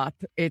 30 up,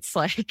 it's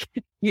like,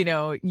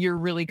 you're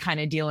really kind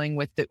of dealing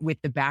with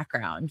the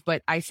background.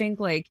 But I think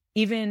like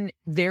even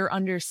their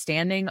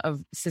understanding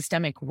of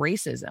systemic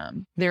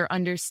racism, their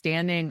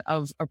understanding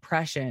of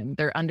oppression,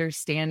 their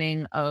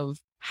understanding of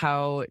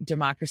how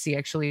democracy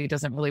actually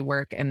doesn't really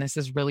work. And this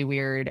is really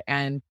weird.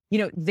 And,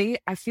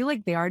 I feel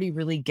like they already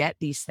really get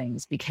these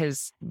things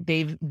because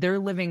they're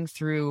living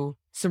through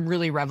some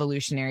really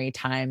revolutionary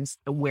times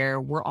where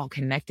we're all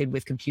connected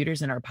with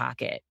computers in our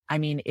pocket. I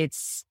mean,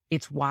 it's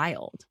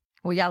wild.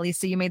 Well, yeah,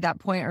 Lisa, you made that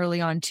point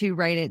early on too,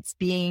 right? It's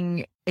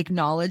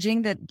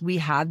acknowledging that we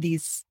have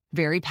these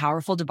very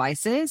powerful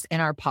devices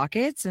in our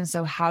pockets. And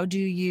so how do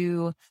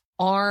you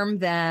arm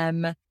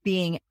them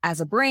being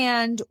as a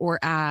brand or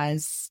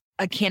as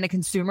a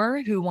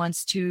consumer who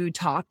wants to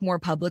talk more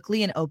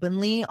publicly and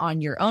openly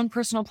on your own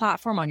personal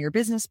platform, on your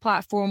business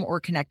platform, or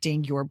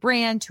connecting your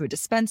brand to a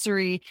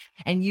dispensary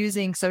and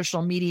using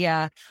social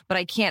media. But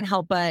I can't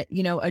help but,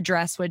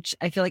 address, which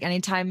I feel like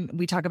anytime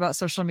we talk about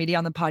social media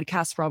on the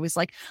podcast, we're always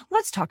like,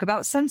 let's talk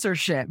about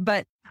censorship.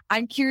 But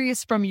I'm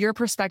curious from your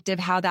perspective,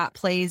 how that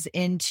plays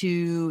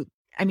into,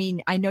 I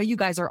know you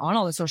guys are on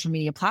all the social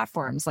media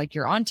platforms, like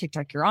you're on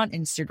TikTok, you're on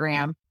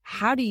Instagram.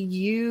 How do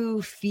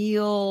you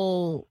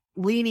feel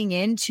leaning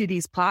into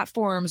these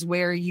platforms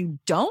where you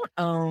don't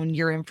own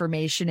your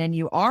information and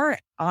you are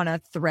on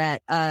a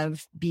threat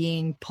of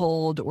being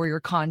pulled or your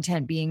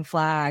content being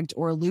flagged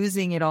or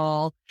losing it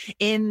all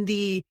in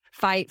the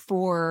fight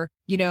for,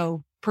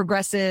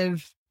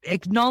 progressive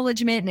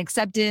acknowledgement and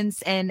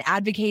acceptance and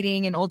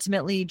advocating and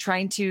ultimately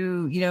trying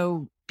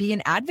to, be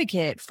an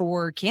advocate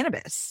for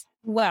cannabis?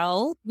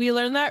 Well, we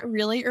learned that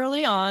really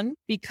early on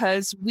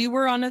because we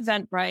were on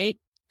Eventbrite.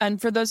 And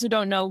for those who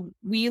don't know,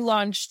 we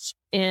launched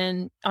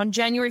on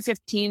January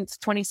 15th,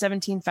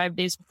 2017, 5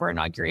 days before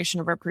inauguration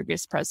of our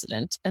previous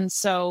president. And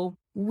so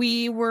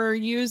we were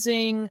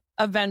using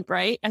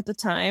Eventbrite at the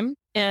time,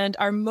 and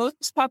our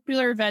most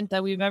popular event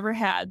that we've ever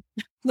had,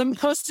 the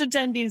most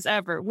attendees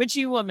ever,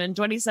 Witchy Woman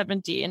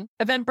 2017,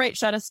 Eventbrite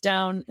shut us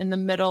down in the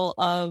middle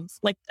of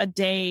like a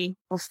day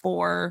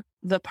before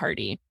the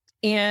party.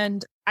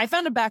 And I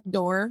found a back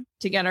door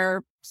to get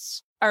our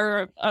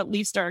at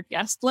least our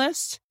guest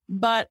list.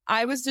 But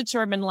I was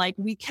determined, like,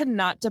 we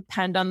cannot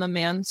depend on the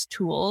man's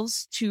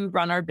tools to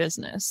run our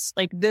business.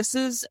 Like, this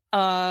is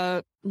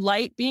a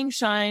light being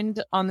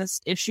shined on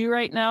this issue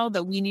right now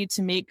that we need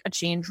to make a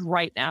change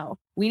right now.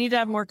 We need to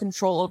have more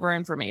control over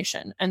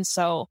information. And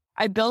so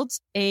I built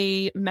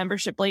a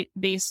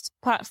membership-based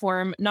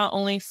platform, not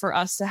only for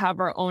us to have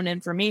our own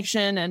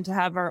information and to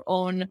have our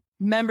own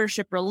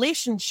membership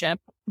relationship,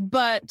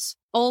 but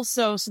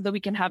also so that we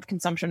can have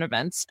consumption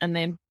events and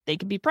then they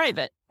can be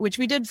private, which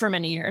we did for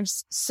many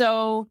years.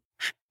 So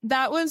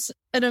that was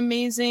an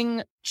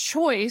amazing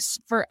choice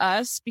for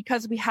us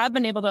because we have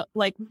been able to,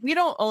 like,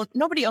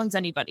 nobody owns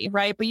anybody,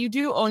 right? But you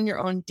do own your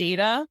own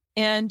data.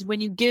 And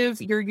when you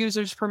give your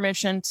users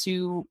permission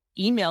to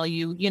email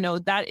you,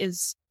 that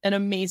is an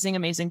amazing,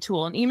 amazing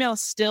tool. And email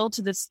still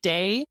to this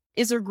day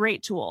is a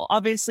great tool.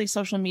 Obviously,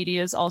 social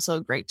media is also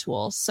a great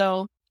tool.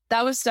 So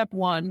that was step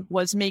one,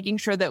 was making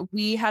sure that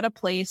we had a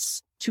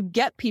place to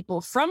get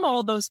people from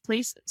all those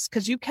places,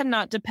 because you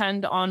cannot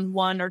depend on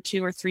 1 or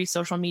 2 or 3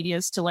 social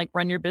medias to like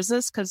run your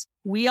business, because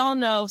we all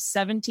know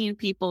 17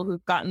 people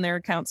who've gotten their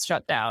accounts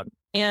shut down.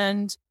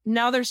 And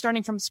now they're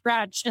starting from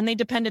scratch, and they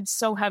depended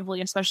so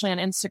heavily, especially on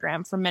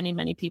Instagram, for many,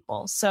 many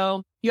people.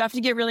 So you have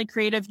to get really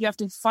creative. You have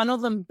to funnel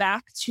them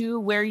back to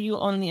where you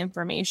own the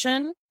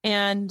information.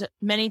 And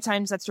many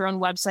times that's your own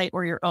website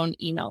or your own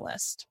email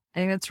list. I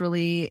think that's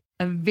really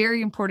a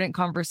very important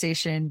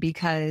conversation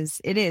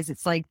because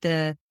it's like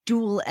the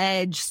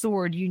dual-edged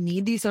sword. You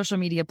need these social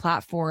media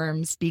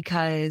platforms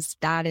because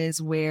that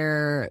is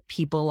where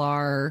people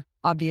are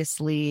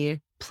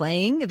obviously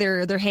playing.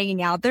 They're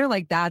hanging out there.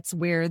 Like, that's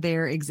where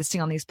they're existing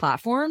on these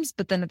platforms.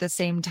 But then at the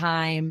same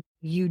time,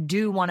 you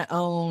do want to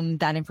own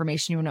that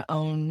information. You want to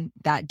own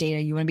that data.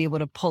 You want to be able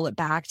to pull it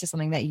back to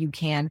something that you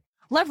can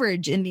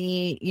leverage in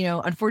the,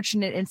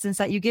 unfortunate instance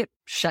that you get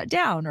shut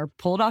down or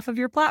pulled off of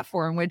your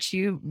platform, which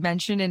you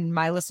mentioned. And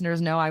my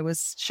listeners know I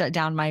was shut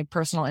down my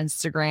personal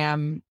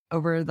Instagram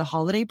over the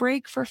holiday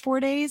break for 4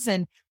 days,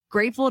 and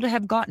grateful to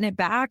have gotten it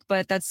back,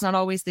 but that's not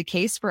always the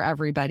case for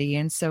everybody.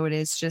 And so it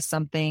is just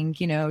something,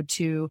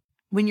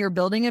 when you're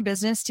building a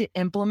business, to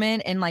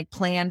implement and like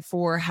plan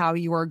for how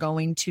you are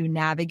going to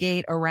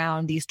navigate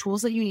around these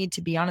tools that you need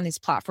to be on and these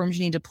platforms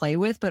you need to play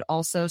with, but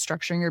also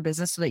structuring your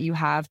business so that you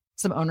have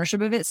some ownership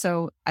of it.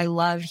 So I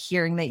love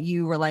hearing that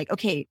you were like,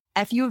 okay,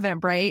 F you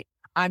Eventbrite.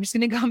 I'm just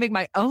going to go make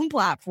my own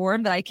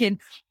platform that I can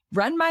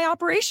run my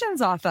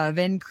operations off of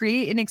and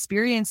create an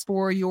experience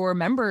for your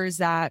members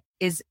that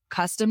is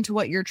custom to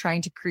what you're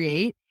trying to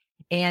create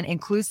and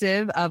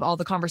inclusive of all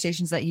the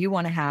conversations that you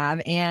want to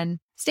have and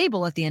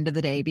stable at the end of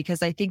the day.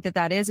 Because I think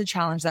that is a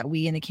challenge that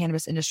we in the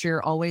cannabis industry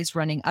are always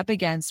running up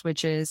against,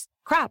 which is,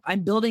 crap,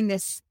 I'm building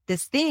this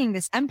thing,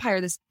 this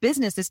empire, this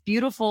business, this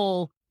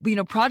beautiful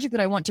project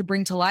that I want to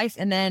bring to life.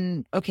 And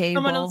then, okay,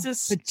 someone else's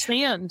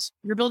sand.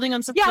 You're building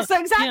on something. Yeah, so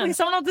exactly.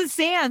 Someone else's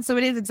sand. So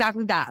it is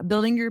exactly that.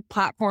 Building your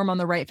platform on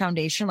the right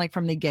foundation, like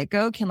from the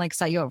get-go, can like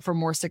set you up for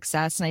more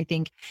success. And I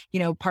think,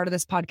 part of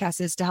this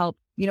podcast is to help,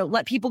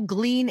 let people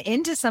glean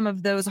into some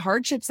of those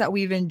hardships that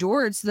we've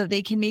endured so that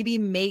they can maybe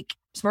make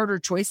smarter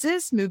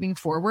choices moving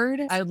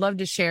forward. I would love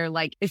to share,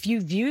 like, if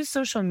you view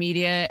social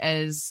media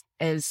as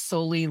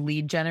solely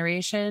lead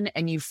generation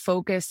and you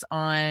focus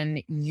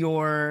on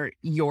your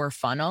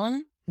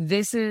funnel,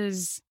 this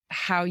is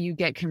how you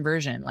get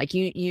conversion. Like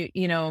you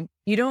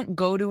don't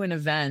go to an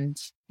event.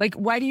 Like,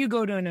 why do you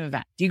go to an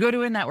event? Do you go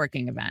to a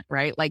networking event,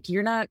 right? Like,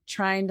 you're not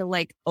trying to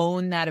like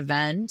own that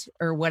event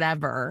or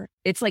whatever.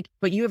 It's like,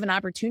 but you have an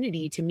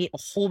opportunity to meet a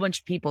whole bunch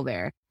of people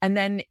there. And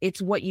then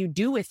it's what you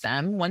do with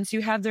them once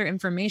you have their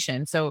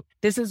information. So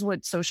this is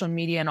what social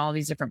media and all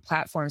these different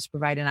platforms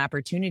provide an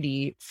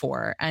opportunity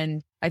for.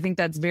 And I think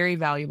that's very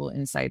valuable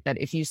insight, that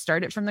if you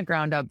start it from the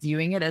ground up,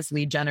 viewing it as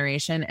lead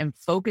generation and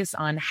focus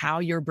on how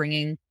you're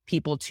bringing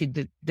people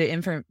to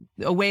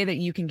a way that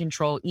you can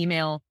control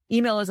email.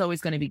 Email is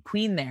always going to be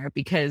queen there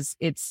because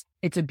it's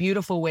a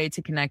beautiful way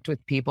to connect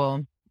with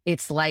people.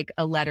 It's like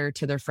a letter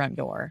to their front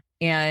door,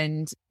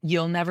 and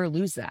you'll never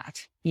lose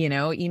that.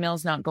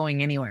 Email's not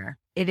going anywhere.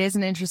 It is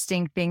an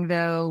interesting thing,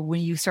 though,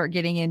 when you start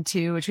getting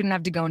into, which we didn't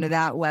have to go into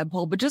that web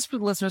hole, but just for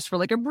the listeners, for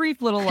like a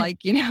brief little,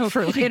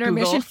 for like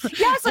intermission.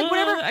 Yes, like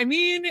whatever.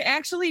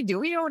 Actually, do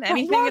we own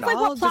anything at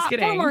all? What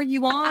platform are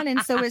you on?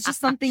 And so it's just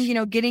something,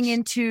 getting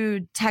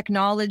into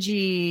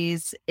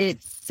technologies.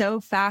 It's so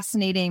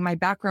fascinating. My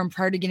background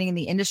prior to getting in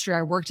the industry,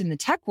 I worked in the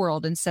tech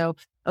world. And so,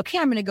 okay,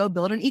 I'm going to go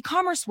build an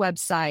e-commerce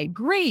website.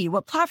 Great.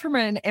 What platform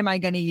am I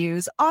going to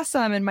use?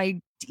 Awesome. And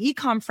my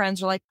e-com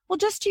friends are like, well,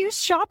 just use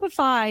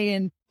Shopify.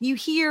 And you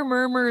hear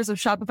murmurs of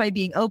Shopify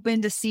being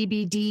open to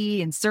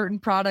CBD and certain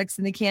products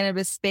in the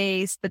cannabis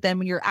space. But then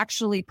when you're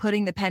actually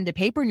putting the pen to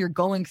paper and you're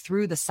going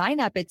through the sign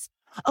up, it's,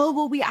 oh,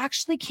 well, we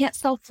actually can't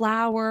sell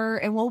flower.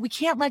 And well, we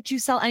can't let you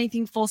sell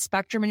anything full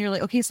spectrum. And you're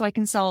like, okay, so I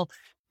can sell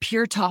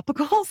pure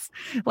topicals?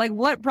 Like,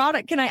 what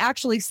product can I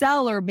actually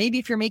sell? Or maybe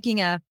if you're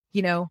making I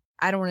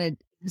don't want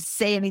to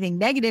say anything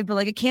negative, but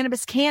like a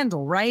cannabis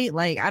candle, right?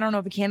 Like, I don't know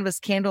if a cannabis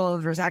candle,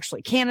 there's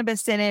actually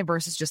cannabis in it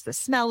versus just the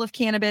smell of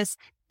cannabis.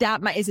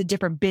 That is a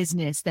different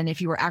business than if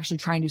you were actually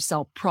trying to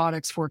sell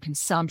products for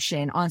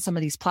consumption on some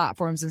of these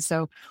platforms. And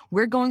so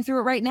we're going through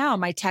it right now.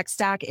 My tech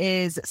stack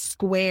is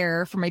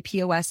Square for my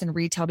POS and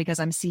retail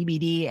because I'm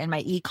CBD, and my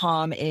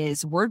e-com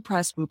is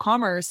WordPress,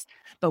 WooCommerce,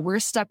 but we're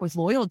stuck with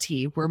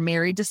loyalty. We're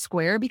married to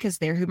Square because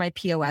they're who my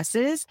POS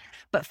is,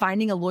 but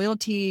finding a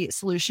loyalty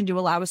solution to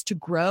allow us to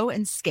grow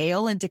and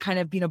scale and to kind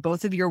of,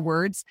 both of your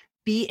words,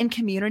 be in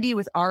community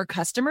with our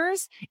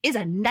customers is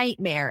a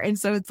nightmare. And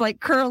so it's like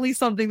currently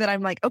something that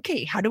I'm like,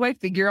 okay, how do I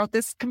figure out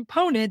this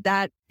component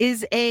that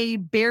is a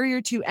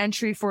barrier to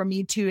entry for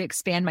me to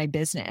expand my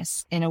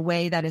business in a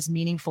way that is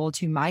meaningful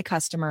to my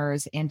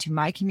customers and to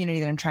my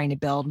community that I'm trying to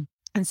build?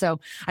 And so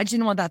I just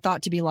didn't want that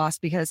thought to be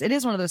lost, because it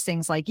is one of those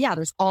things like, yeah,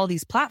 there's all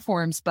these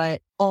platforms,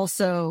 but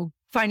also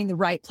finding the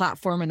right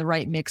platform and the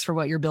right mix for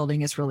what you're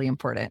building is really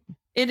important.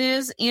 It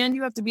is. And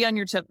you have to be on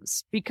your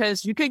toes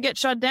because you could get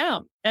shut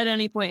down at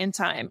any point in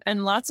time.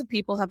 And lots of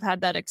people have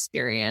had that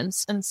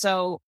experience. And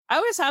so I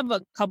always have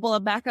a couple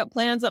of backup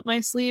plans up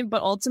my sleeve,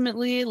 but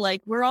ultimately,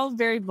 like, we're all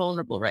very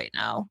vulnerable right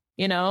now,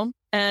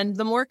 and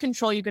the more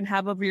control you can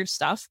have over your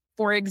stuff.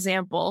 For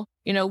example,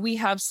 we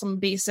have some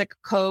basic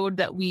code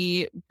that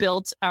we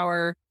built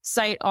our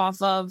site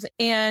off of,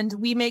 and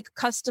we make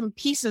custom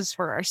pieces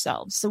for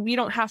ourselves. So we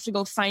don't have to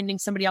go finding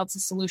somebody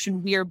else's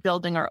solution. We are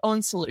building our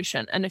own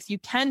solution. And if you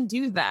can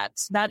do that,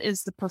 that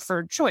is the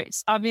preferred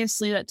choice.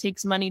 Obviously, that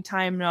takes money,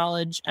 time,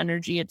 knowledge,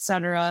 energy,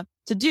 etc.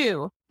 to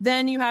do.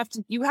 Then you have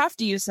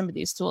to use some of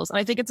these tools. And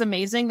I think it's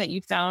amazing that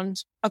you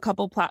found a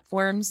couple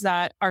platforms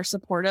that are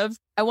supportive.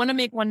 I want to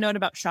make one note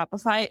about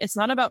Shopify. It's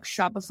not about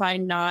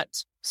Shopify not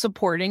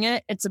supporting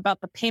it. It's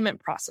about the payment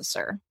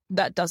processor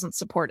that doesn't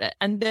support it.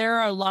 And there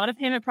are a lot of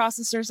payment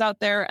processors out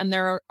there, and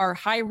there are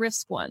high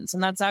risk ones.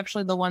 And that's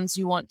actually the ones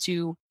you want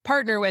to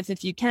partner with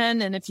if you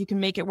can. And if you can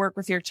make it work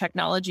with your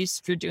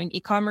technologies, if you're doing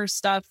e-commerce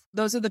stuff,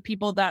 those are the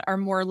people that are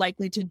more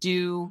likely to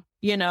do,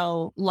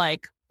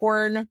 like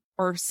porn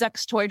or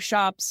sex toy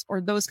shops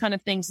or those kind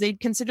of things. They'd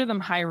consider them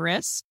high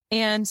risk.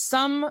 And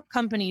some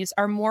companies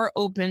are more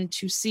open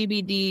to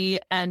CBD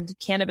and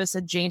cannabis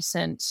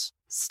adjacent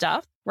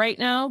stuff right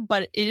now,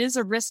 but it is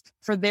a risk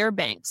for their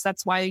banks.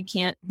 That's why you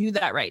can't do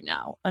that right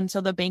now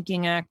until the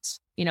Banking Act,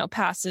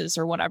 passes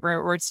or whatever,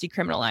 or it's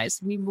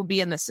decriminalized. We will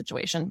be in this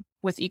situation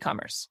with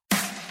e-commerce.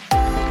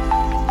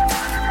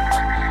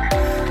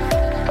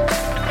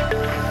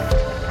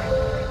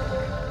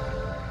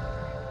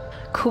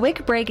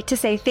 quick break to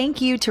say thank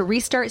you to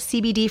Restart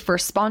CBD for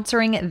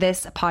sponsoring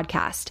this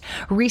podcast.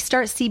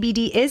 Restart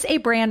CBD is a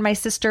brand my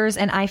sisters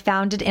and I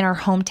founded in our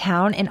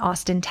hometown in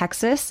Austin,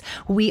 Texas.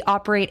 We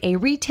operate a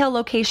retail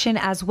location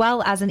as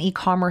well as an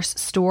e-commerce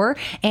store,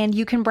 and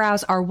you can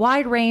browse our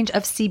wide range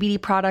of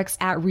CBD products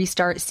at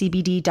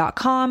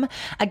restartcbd.com.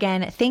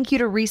 Again, thank you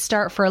to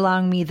Restart for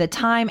allowing me the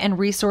time and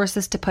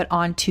resources to put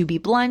on To Be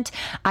Blunt.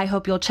 I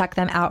hope you'll check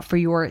them out for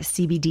your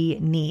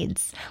CBD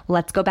needs.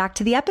 Let's go back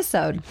to the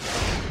episode.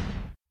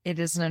 It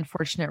is an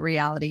unfortunate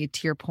reality.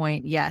 To your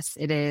point, yes,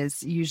 it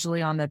is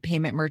usually on the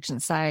payment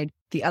merchant side.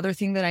 The other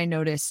thing that I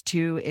noticed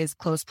too is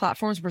closed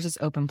platforms versus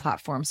open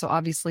platforms. So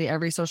obviously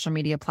every social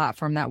media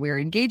platform that we're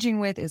engaging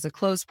with is a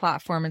closed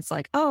platform. It's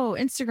like, oh,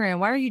 Instagram,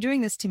 why are you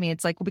doing this to me?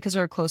 It's like, well, because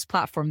they're a closed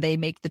platform, they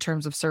make the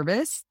terms of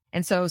service.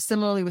 And so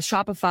similarly with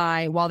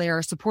Shopify, while they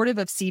are supportive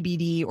of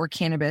CBD or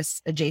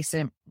cannabis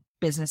adjacent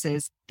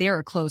businesses, they are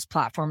a closed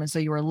platform. And so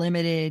you are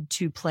limited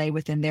to play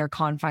within their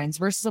confines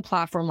versus a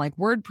platform like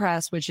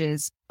WordPress, which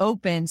is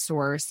open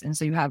source. And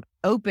so you have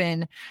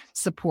open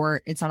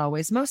support. It's not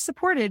always most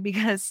supported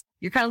because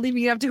you're kind of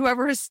leaving it up to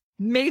whoever has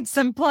made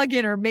some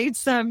plugin or made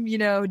some,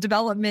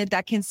 development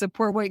that can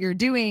support what you're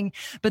doing.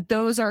 But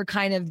those are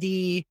kind of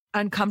the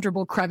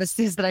uncomfortable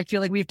crevices that I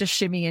feel like we have to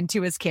shimmy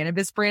into as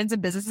cannabis brands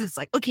and businesses. It's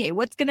like, okay,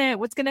 what's going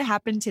to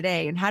happen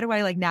today? And how do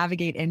I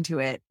navigate into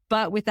it?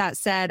 But with that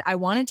said, I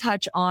want to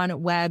touch on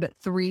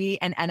Web3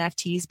 and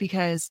NFTs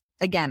because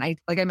again,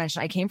 like I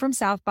mentioned, I came from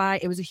South by.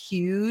 It was a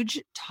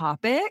huge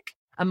topic.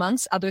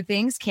 Amongst other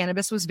things,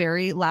 cannabis was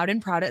very loud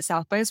and proud at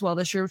South by as well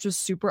this year, which was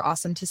super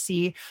awesome to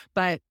see.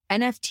 But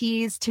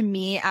NFTs, to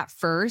me, at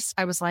first,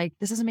 I was like,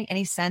 this doesn't make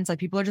any sense. Like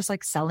people are just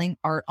selling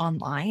art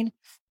online.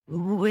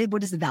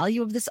 What is the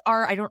value of this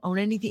art? I don't own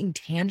anything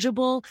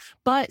tangible.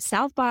 But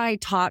South by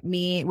taught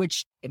me,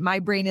 which my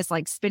brain is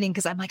spinning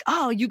because I'm like,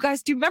 oh, you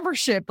guys do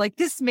membership.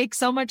 This makes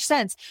so much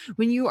sense.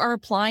 When you are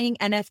applying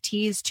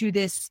NFTs to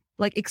this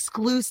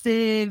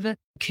exclusive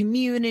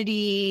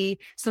community,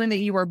 something that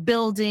you are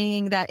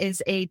building that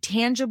is a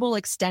tangible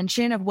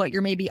extension of what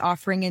you're maybe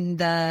offering in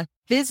the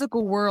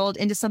physical world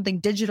into something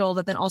digital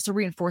that then also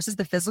reinforces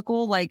the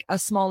physical. Like a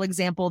small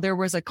example, there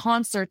was a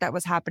concert that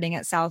was happening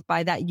at South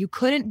by that you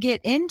couldn't get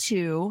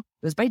into.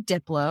 It was by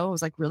Diplo. I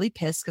was really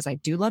pissed because I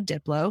do love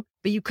Diplo,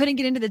 but you couldn't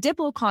get into the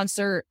Diplo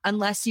concert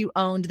unless you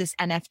owned this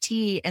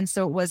NFT. And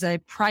so it was a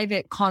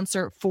private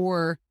concert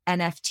for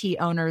NFT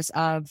owners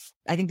of,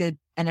 I think the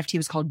NFT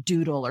was called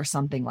Doodle or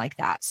something like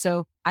that.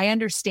 So I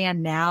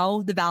understand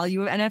now the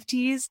value of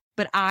NFTs,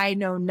 but I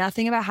know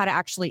nothing about how to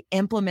actually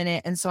implement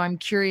it. And so I'm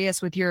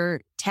curious, with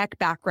your tech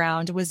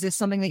background, was this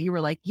something that you were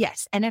like,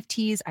 yes,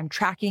 NFTs, I'm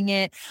tracking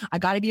it. I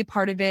got to be a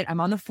part of it.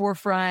 I'm on the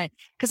forefront.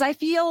 Because I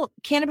feel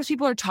cannabis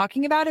people are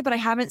talking about it, but I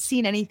haven't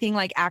seen anything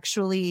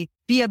actually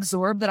be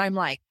absorbed that I'm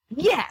like,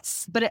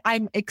 yes. But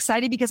I'm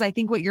excited because I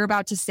think what you're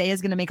about to say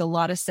is going to make a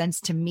lot of sense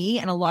to me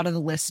and a lot of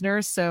the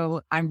listeners.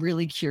 So I'm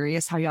really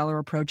curious how y'all are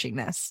approaching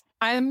this.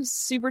 I'm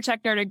super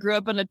tech nerd. I grew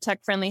up in a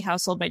tech-friendly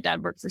household. My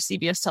dad worked for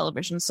CBS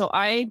television. So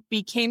I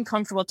became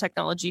comfortable with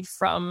technology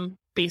from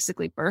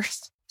basically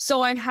birth.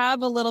 So I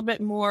have a little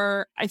bit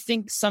more, I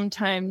think,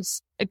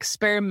 sometimes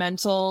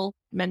experimental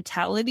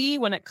mentality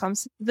when it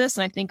comes to this.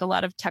 And I think a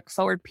lot of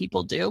tech-forward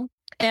people do.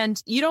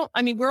 And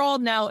we're all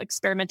now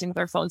experimenting with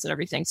our phones and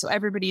everything. So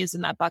everybody is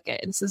in that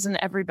bucket. And this is an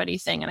everybody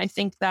thing. And I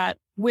think that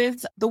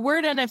with the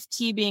word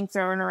NFT being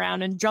thrown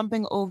around and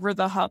jumping over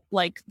the hump,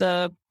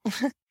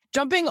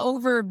 jumping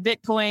over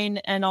Bitcoin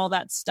and all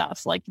that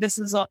stuff, this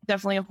is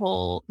definitely a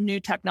whole new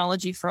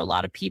technology for a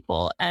lot of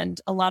people.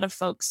 And a lot of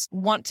folks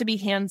want to be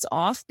hands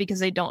off because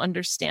they don't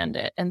understand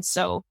it. And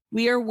so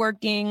we are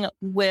working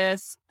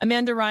with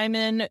Amanda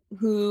Ryman,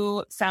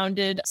 who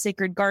founded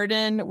Sacred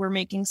Garden. We're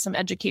making some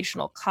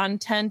educational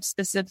content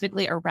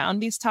specifically around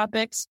these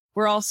topics.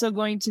 We're also I'm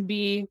going to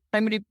be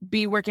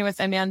working with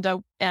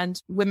Amanda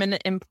and women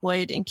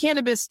employed in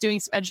cannabis,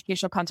 doing some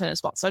educational content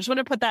as well. So I just want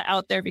to put that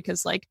out there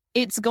because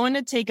it's going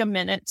to take a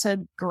minute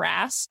to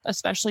grasp,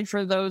 especially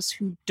for those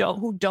who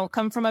don't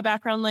come from a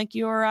background like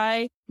you or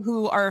I,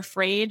 who are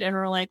afraid and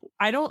are like,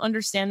 I don't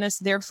understand this,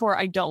 therefore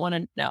I don't want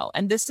to know.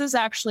 And this is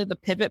actually the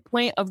pivot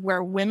point of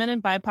where women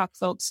and BIPOC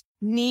folks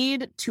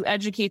need to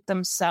educate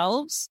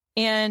themselves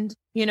and,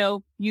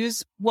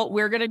 use what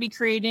we're going to be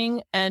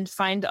creating and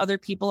find other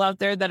people out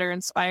there that are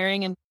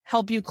inspiring and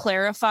help you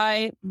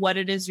clarify what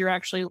it is you're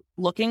actually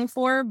looking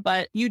for.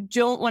 But you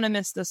don't want to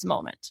miss this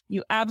moment.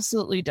 You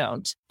absolutely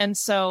don't. And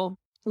so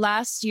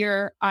last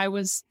year I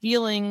was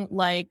feeling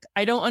like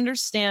I don't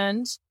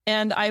understand,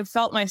 and I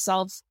felt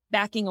myself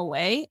backing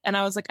away, and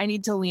I was like, I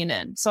need to lean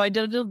in. So I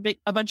did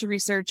a bunch of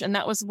research, and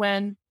that was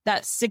when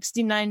that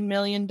 $69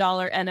 million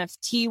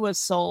NFT was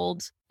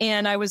sold.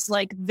 And I was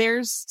like,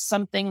 there's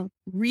something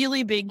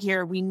really big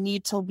here we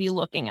need to be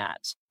looking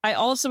at. I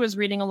also was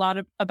reading a lot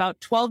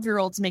about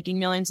 12-year-olds making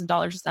millions of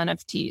dollars with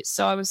NFTs.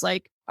 So I was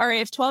like, all right,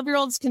 if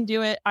 12-year-olds can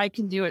do it, I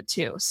can do it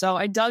too. So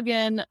I dug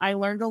in, I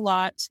learned a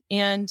lot.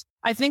 And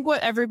I think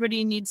what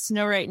everybody needs to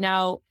know right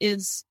now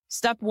is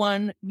step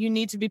one, you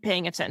need to be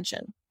paying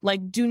attention.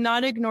 Do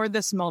not ignore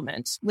this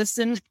moment.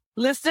 Listen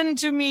listen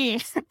to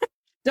me.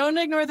 Don't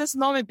ignore this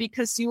moment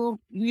because you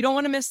don't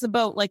want to miss the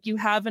boat like you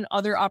have in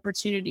other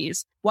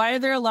opportunities. Why are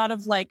there a lot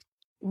of like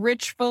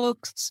rich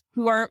folks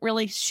who aren't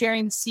really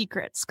sharing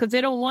secrets? Because they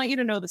don't want you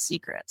to know the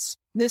secrets.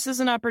 This is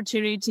an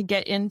opportunity to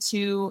get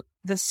into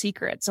the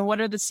secrets. And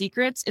what are the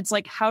secrets? It's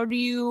like, how do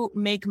you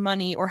make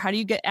money or how do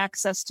you get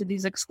access to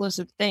these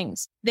exclusive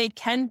things? They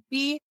can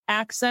be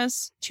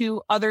access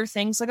to other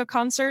things like a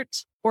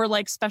concert or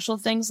like special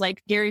things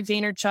like Gary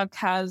Vaynerchuk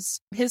has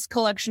his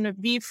collection of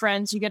V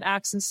Friends. You get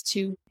access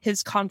to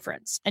his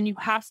conference and you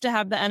have to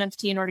have the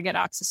NFT in order to get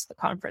access to the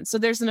conference. So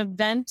there's an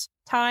event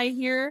tie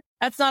here.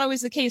 That's not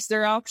always the case.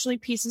 There are actually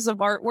pieces of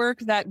artwork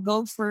that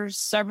go for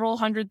several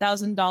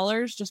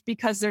 $100,000 just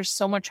because there's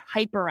so much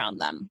hype around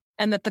them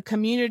and that the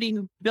community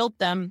who built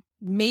them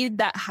made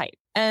that hype.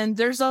 And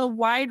there's a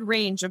wide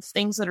range of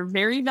things that are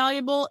very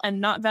valuable and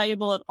not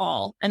valuable at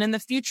all. And in the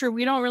future,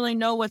 we don't really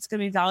know what's going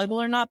to be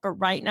valuable or not. But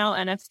right now,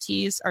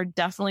 NFTs are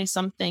definitely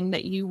something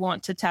that you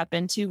want to tap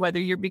into, whether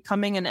you're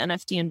becoming an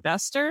NFT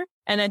investor.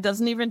 And it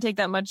doesn't even take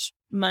that much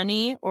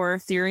money or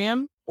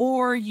Ethereum,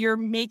 or you're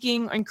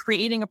making and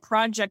creating a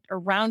project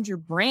around your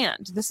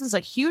brand. This is a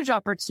huge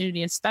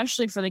opportunity,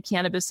 especially for the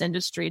cannabis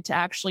industry, to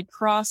actually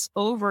cross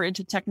over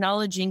into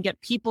technology and get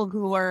people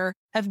who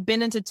have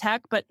been into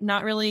tech, but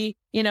not really,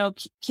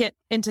 get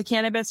into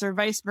cannabis or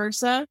vice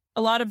versa.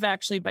 A lot of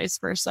actually vice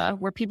versa,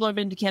 where people have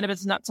been into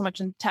cannabis, not so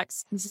much in tech.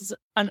 This is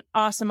an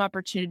awesome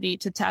opportunity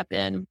to tap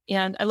in.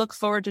 And I look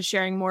forward to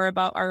sharing more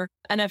about our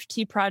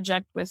NFT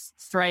project with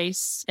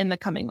Thrice in the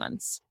coming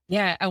months.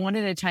 Yeah, I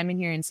wanted to chime in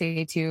here and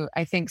say too,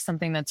 I think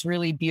something that's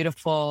really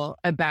beautiful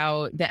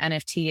about the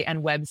NFT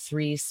and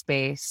Web3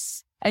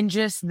 space and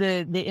just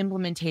the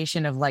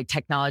implementation of like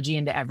technology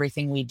into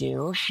everything we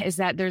do is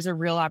that there's a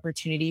real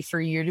opportunity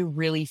for you to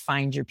really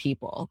find your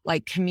people.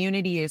 Like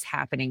community is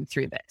happening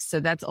through this.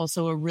 So that's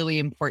also a really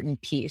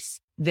important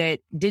piece that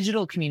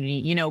digital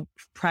community,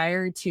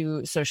 prior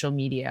to social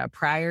media,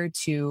 prior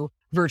to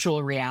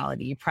virtual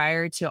reality,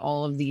 prior to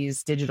all of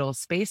these digital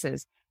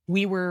spaces,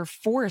 we were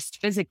forced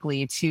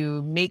physically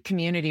to make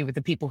community with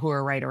the people who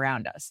are right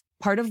around us.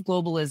 Part of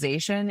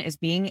globalization is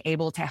being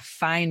able to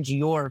find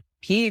your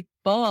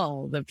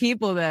people, the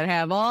people that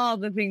have all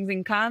the things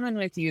in common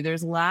with you.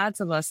 There's lots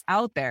of us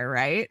out there,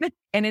 right?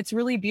 And it's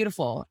really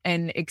beautiful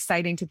and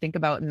exciting to think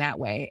about in that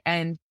way.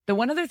 And the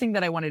one other thing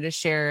that I wanted to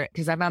share,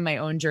 because I'm on my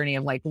own journey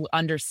of like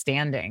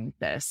understanding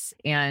this,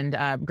 and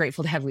I'm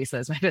grateful to have Lisa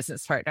as my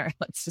business partner.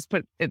 Let's just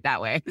put it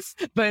that way.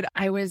 But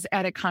I was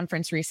at a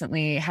conference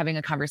recently having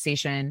a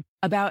conversation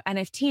about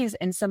NFTs,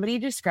 and somebody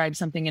described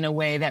something in a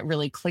way that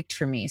really clicked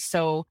for me.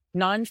 So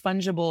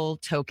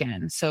non-fungible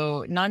token.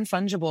 So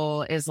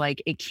non-fungible is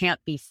like, it can't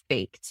be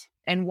faked.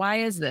 And why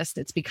is this?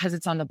 It's because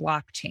it's on the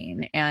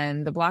blockchain,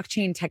 and the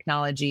blockchain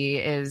technology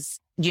is,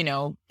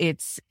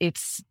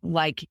 it's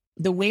like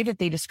the way that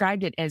they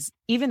described it as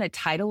even a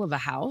title of a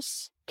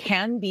house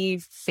can be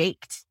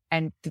faked.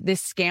 And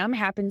this scam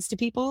happens to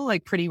people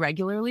like pretty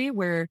regularly,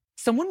 where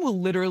someone will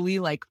literally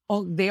like,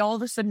 they all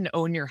of a sudden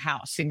own your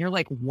house. And you're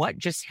like, what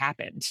just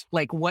happened?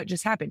 Like, what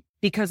just happened?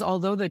 Because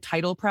although the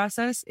title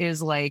process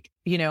is like,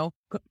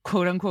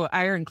 quote unquote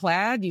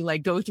ironclad, you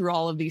like go through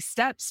all of these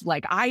steps.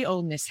 Like, I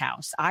own this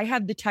house. I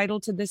have the title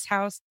to this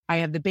house. I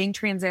have the bank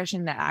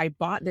transaction that I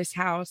bought this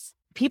house.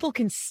 People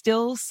can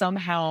still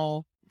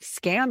somehow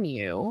scam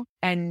you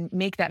and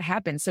make that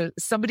happen. So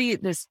somebody,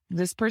 this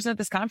person at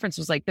this conference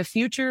was like, the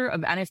future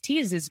of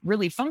NFTs is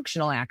really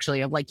functional,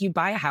 actually, of like, you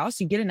buy a house,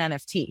 you get an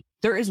NFT.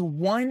 There is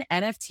one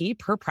NFT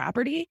per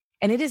property,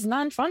 and it is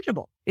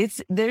non-fungible.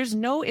 There's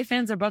no ifs,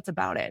 ands, or buts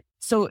about it.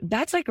 So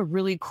that's like a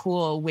really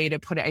cool way to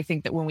put it. I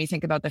think that when we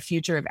think about the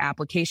future of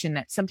application,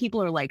 that some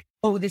people are like,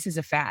 oh, this is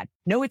a fad.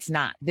 No, it's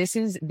not. This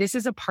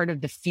is a part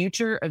of the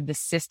future of the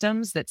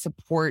systems that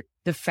support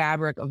the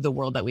fabric of the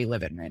world that we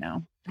live in right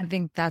now. I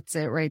think that's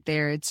it right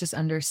there. It's just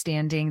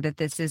understanding that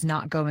this is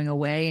not going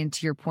away. And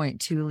to your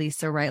point too,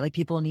 Lisa, right? Like,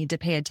 people need to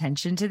pay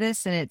attention to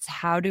this. And it's,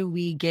 how do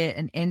we get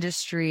an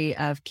industry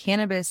of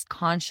cannabis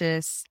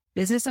conscious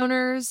business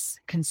owners,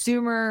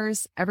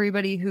 consumers,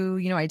 everybody who,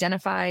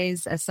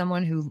 identifies as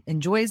someone who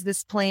enjoys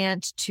this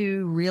plant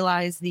to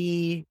realize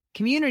the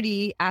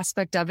community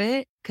aspect of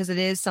it, because it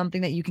is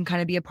something that you can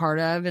kind of be a part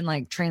of and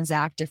like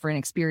transact different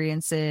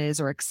experiences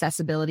or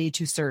accessibility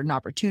to certain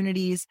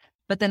opportunities.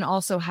 But then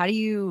also, how do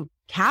you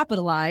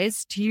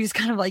capitalize, to use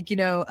kind of like,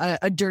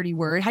 a dirty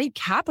word, how do you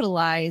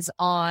capitalize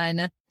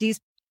on these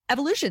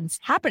evolutions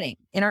happening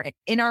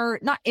in our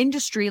not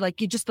industry,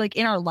 like you just like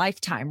in our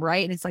lifetime,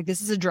 right? And it's like,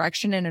 this is a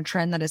direction and a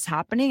trend that is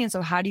happening. And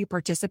so how do you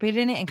participate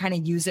in it and kind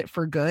of use it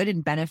for good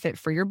and benefit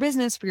for your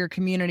business, for your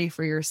community,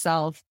 for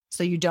yourself,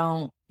 so you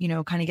don't,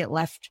 kind of get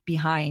left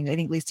behind? I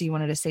think, Lisa, you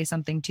wanted to say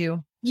something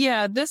too.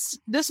 Yeah, this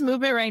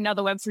movement right now,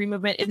 the Web3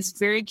 movement, is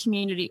very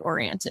community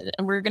oriented,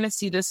 and we're going to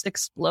see this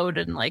explode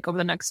in like over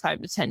the next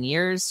 5 to 10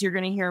 years. You're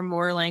going to hear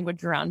more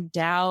language around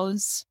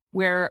DAOs,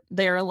 where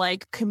they're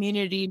like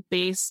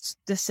community-based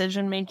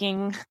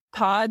decision-making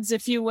pods,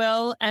 if you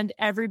will, and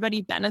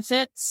everybody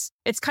benefits.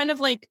 It's kind of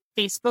like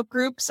Facebook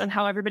groups and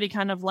how everybody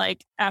kind of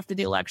like after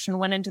the election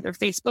went into their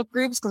Facebook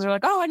groups because they're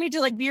like, oh, I need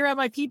to like be around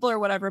my people or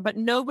whatever. But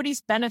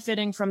nobody's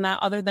benefiting from that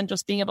other than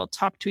just being able to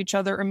talk to each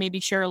other or maybe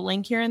share a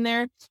link here and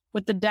there.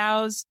 With the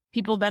DAOs,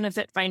 people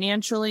benefit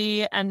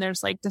financially and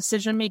there's like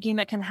decision making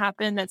that can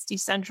happen that's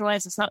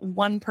decentralized. It's not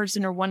one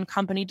person or one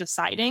company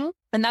deciding.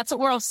 And that's what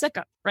we're all sick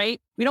of,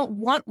 right? We don't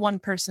want one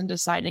person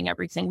deciding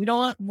everything. We don't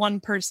want one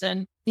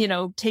person,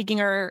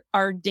 taking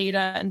our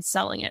data and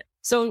selling it.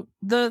 So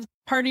the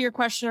part of your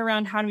question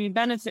around how do we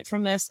benefit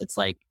from this, it's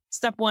like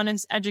step one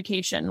is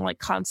education, like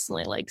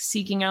constantly like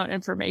seeking out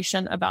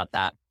information about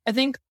that. I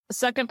think the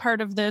second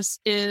part of this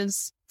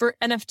is for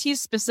NFTs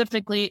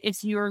specifically,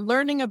 if you're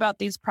learning about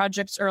these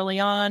projects early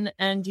on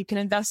and you can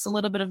invest a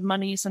little bit of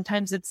money,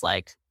 sometimes it's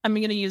like, I'm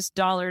going to use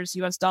dollars,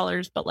 US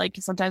dollars, but like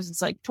sometimes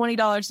it's like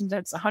 $20,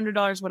 sometimes it's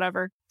 $100,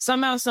 whatever.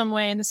 Somehow, some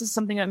way, and this is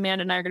something that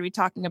Amanda and I are going to be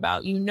talking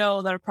about,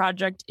 that a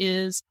project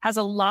has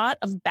a lot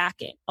of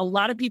backing. A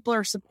lot of people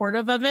are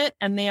supportive of it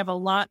and they have a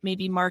lot,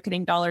 maybe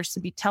marketing dollars to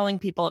be telling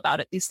people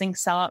about it. These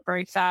things sell out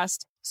very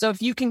fast. So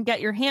if you can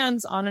get your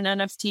hands on an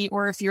NFT,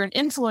 or if you're an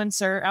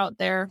influencer out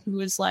there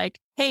who is like,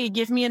 hey,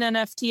 give me an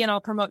NFT and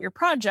I'll promote your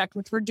project,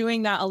 which we're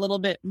doing that a little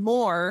bit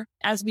more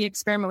as we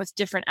experiment with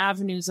different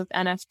avenues of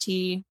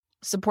NFT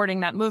supporting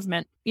that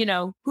movement,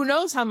 who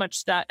knows how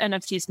much that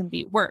NFTs can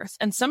be worth.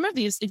 And some of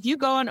these, if you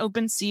go on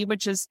OpenSea,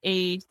 which is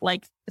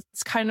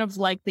it's kind of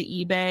like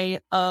the eBay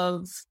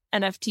of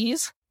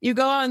NFTs, you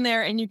go on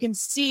there and you can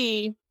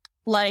see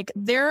like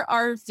there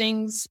are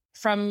things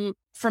from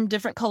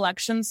different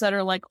collections that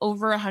are like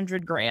over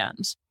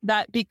 $100,000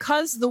 that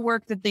because the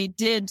work that they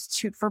did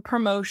for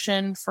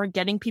promotion, for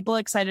getting people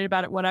excited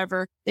about it,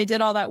 whatever, they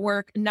did all that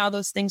work. And now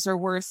those things are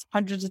worth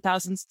hundreds of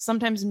thousands,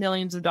 sometimes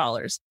millions of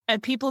dollars.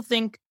 And people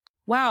think,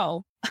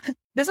 wow,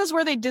 this is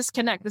where they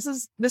disconnect. This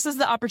is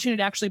the opportunity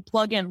to actually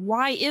plug in.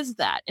 Why is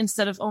that?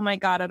 Instead of, oh my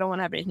God, I don't want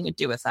to have anything to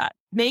do with that.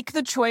 Make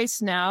the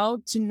choice now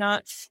to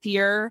not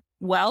fear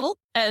wealth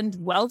and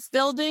wealth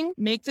building.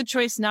 Make the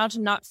choice now to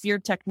not fear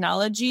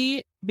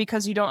technology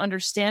because you don't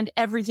understand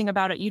everything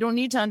about it. You don't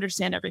need to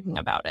understand everything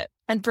about it.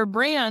 And for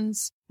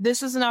brands,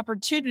 this is an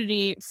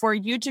opportunity for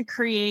you to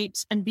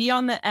create and be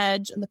on the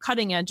edge and the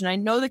cutting edge. And I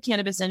know the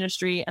cannabis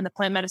industry and the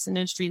plant medicine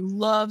industry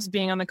loves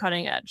being on the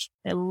cutting edge.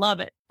 They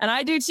love it. And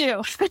I do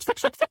too.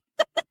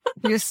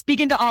 You're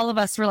speaking to all of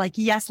us. We're like,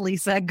 yes,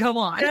 Lisa, go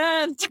on.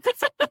 Yes.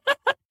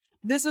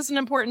 This is an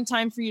important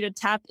time for you to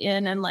tap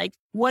in and like,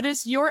 what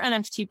is your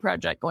NFT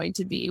project going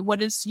to be?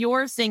 What is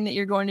your thing that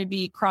you're going to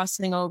be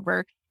crossing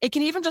over? It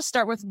can even just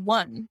start with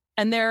one.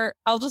 And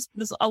I'll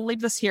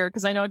leave this here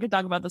because I know I could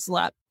talk about this a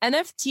lot.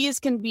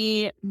 NFTs can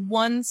be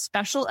one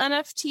special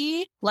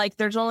NFT, like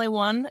there's only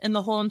one in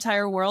the whole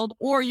entire world,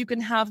 or you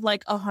can have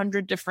like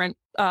 100 different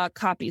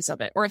copies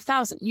of it or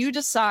 1,000. You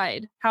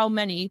decide how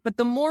many, but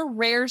the more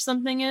rare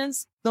something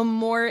is, the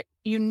more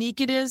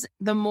unique it is,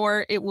 the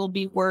more it will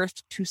be worth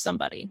to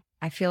somebody.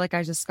 I feel like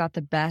I just got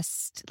the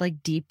best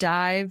like deep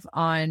dive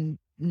on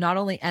not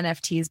only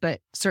NFTs, but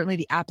certainly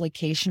the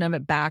application of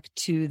it back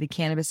to the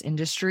cannabis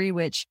industry,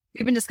 which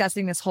we've been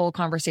discussing this whole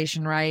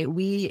conversation, right?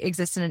 We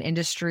exist in an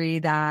industry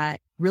that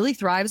really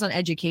thrives on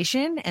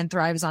education and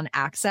thrives on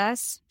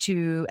access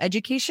to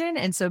education.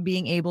 And so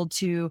being able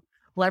to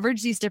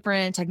leverage these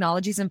different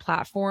technologies and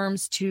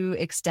platforms to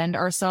extend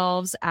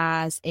ourselves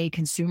as a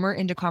consumer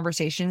into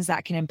conversations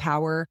that can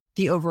empower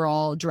the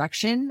overall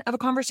direction of a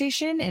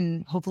conversation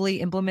and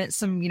hopefully implement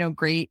some,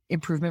 great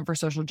improvement for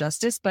social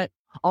justice. But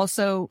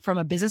also from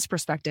a business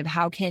perspective,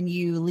 how can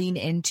you lean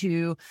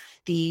into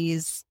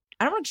these,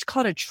 I don't want to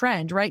call it a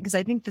trend, right? Because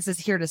I think this is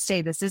here to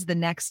stay. This is the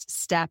next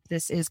step.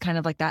 This is kind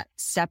of like that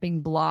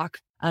stepping block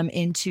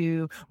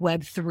into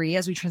Web3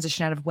 as we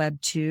transition out of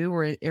Web2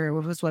 or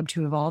as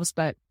Web2 evolves.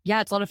 But yeah,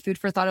 it's a lot of food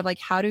for thought of like,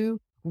 how do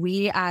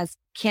we as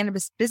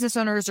cannabis business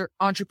owners or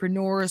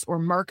entrepreneurs or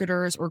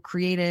marketers or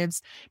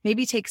creatives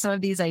maybe take some of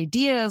these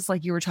ideas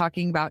like you were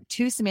talking about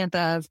too, Samantha,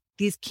 of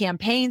these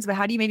campaigns, but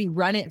how do you maybe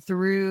run it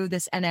through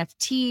this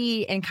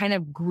NFT and kind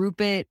of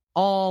group it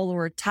all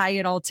or tie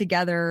it all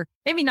together?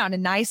 Maybe not a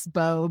nice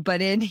bow,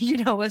 but in,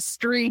 a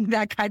string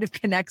that kind of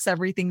connects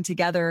everything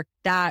together.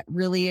 That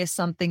really is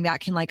something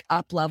that can like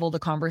up level the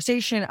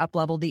conversation, up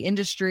level the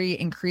industry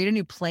and create a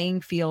new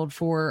playing field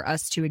for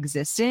us to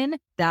exist in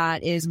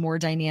that is more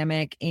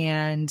dynamic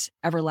and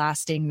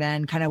everlasting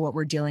than kind of what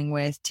we're dealing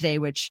with today,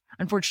 which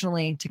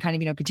unfortunately to kind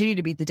of, continue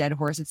to beat the dead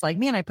horse. It's like,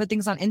 man, I put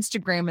things on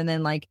Instagram and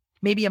then like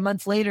maybe a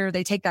month later,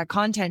 they take that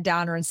content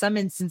down, or in some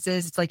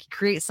instances, it's like you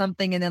create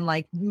something and then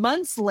like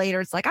months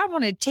later, it's like, I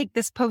want to take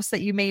this post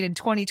that you made in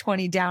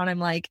 2020 down. I'm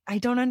like, I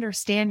don't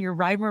understand your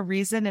rhyme or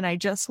reason. And I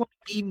just want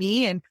to be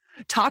me and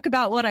talk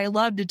about what I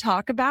love to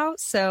talk about.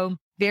 So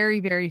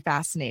very, very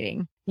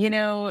fascinating.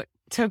 At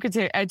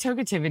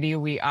Tokeativity,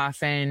 we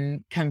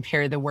often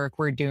compare the work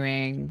we're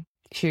doing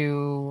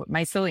to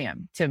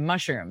mycelium, to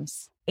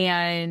mushrooms.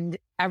 And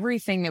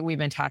everything that we've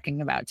been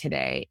talking about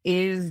today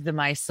is the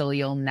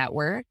mycelial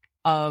network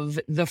of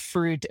the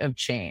fruit of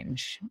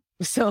change.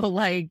 So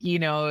like,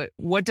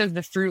 what does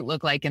the fruit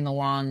look like in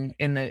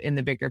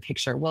the bigger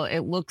picture? Well,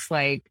 it looks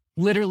like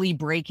literally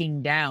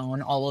breaking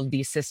down all of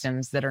these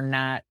systems that are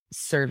not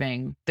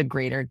serving the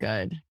greater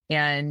good.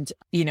 And,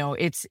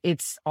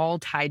 it's all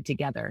tied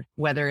together,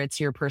 whether it's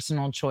your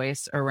personal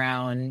choice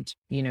around,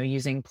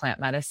 using plant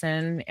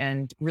medicine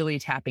and really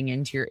tapping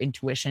into your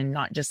intuition,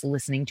 not just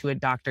listening to a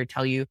doctor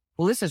tell you,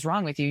 well, this is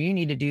wrong with you. You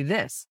need to do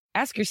this.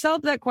 Ask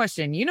yourself that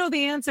question. You know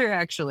the answer,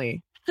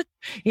 actually.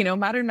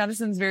 Modern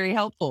medicine is very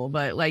helpful,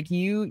 but like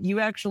you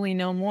actually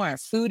know more.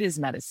 Food is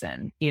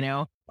medicine,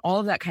 all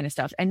of that kind of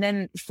stuff. And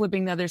then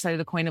flipping the other side of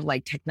the coin of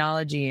like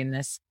technology and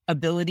this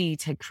ability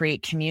to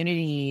create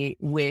community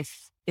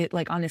with it,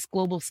 like on this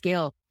global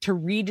scale, to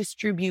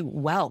redistribute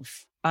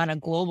wealth on a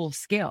global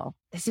scale.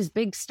 This is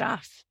big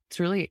stuff. It's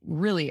really,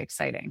 really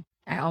exciting.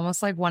 I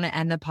almost like want to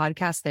end the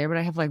podcast there, but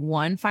I have like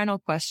one final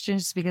question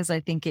just because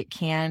I think it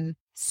can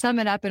sum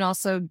it up and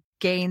also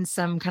gain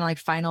some kind of like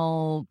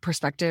final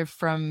perspective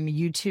from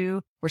you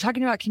two. We're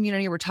talking about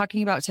community. We're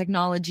talking about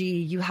technology.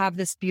 You have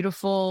this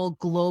beautiful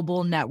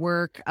global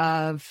network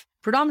of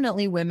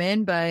predominantly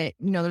women, but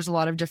there's a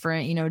lot of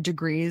different,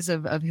 degrees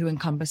of who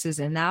encompasses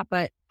in that.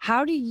 But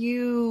how do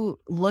you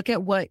look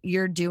at what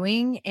you're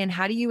doing and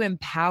how do you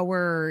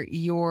empower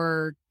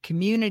your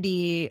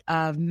community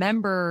of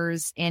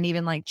members and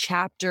even like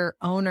chapter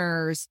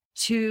owners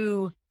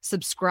to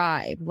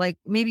subscribe? Like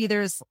maybe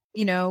there's,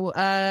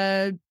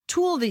 a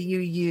tool that you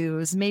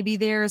use. Maybe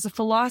there's a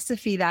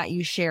philosophy that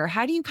you share.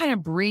 How do you kind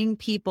of bring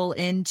people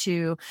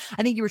into,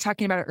 I think you were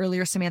talking about it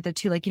earlier, Samantha,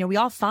 too. Like, we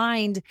all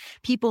find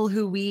people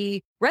who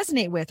we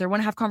resonate with or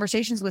want to have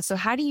conversations with. So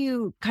how do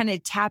you kind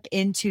of tap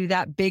into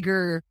that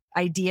bigger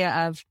idea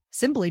of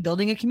simply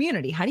building a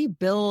community? How do you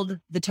build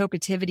the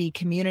Tokeativity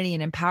community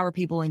and empower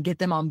people and get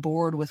them on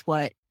board with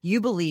what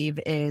you believe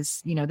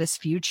is, this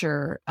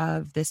future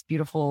of this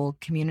beautiful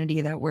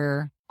community that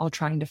we're all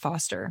trying to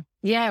foster?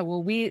 Yeah,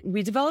 well, we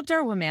developed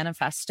our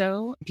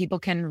Womanifesto. People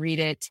can read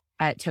it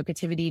at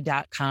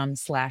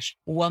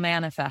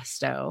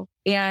tokeativity.com/womanifesto.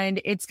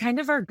 And it's kind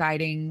of our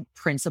guiding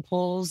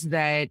principles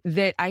that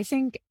I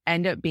think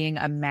end up being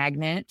a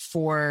magnet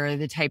for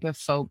the type of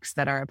folks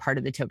that are a part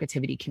of the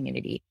Tokeativity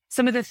community.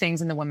 Some of the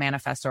things in the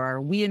Womanifesto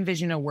are, we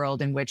envision a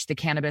world in which the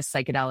cannabis,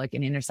 psychedelic,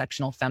 and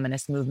intersectional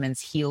feminist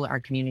movements heal our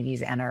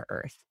communities and our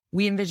earth.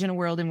 We envision a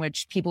world in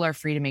which people are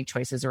free to make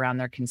choices around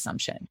their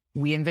consumption.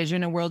 We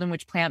envision a world in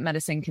which plant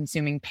medicine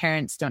consuming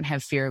parents don't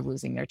have fear of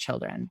losing their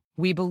children.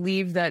 We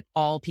believe that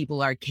all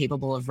people are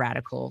capable of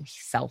radical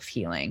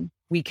self-healing.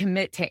 We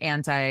commit to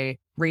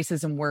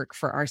anti-racism work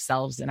for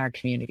ourselves and our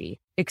community,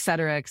 et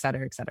cetera, et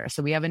cetera, et cetera.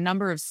 So we have a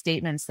number of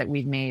statements that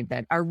we've made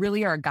that are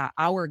really our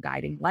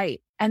guiding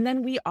light. And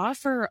then we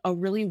offer a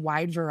really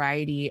wide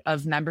variety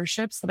of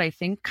memberships that I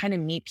think kind of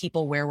meet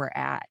people where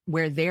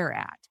they're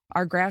at.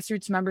 Our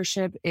grassroots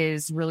membership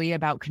is really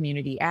about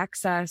community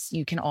access.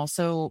 You can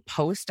also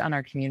post on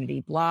our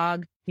community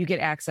blog. You get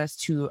access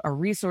to a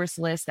resource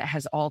list that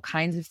has all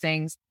kinds of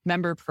things,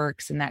 member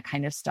perks and that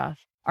kind of stuff.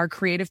 Our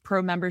Creative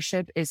Pro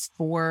membership is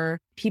for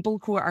people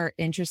who are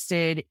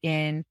interested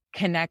in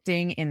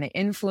connecting in the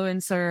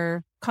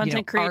influencer,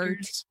 content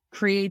creators, art,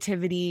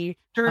 creativity,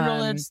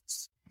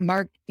 journalists,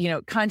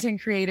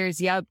 content creators.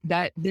 Yep.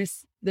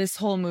 This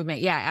whole movement.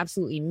 Yeah,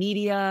 absolutely.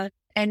 Media.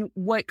 And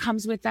what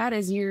comes with that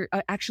is you're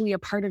actually a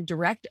part of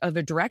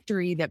a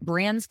directory that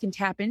brands can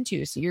tap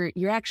into. So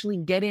you're actually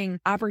getting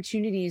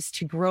opportunities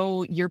to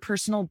grow your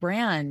personal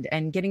brand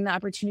and getting the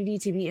opportunity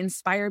to be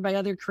inspired by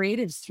other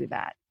creatives through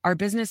that. Our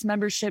business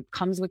membership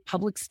comes with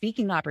public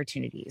speaking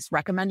opportunities,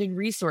 recommended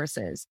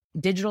resources,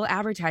 digital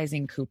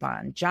advertising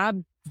coupon,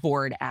 job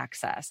board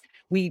access.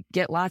 We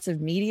get lots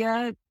of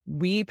media.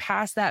 We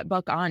pass that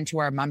buck on to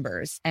our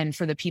members and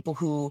for the people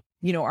who,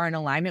 are in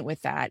alignment with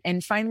that.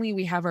 And finally,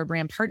 we have our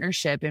brand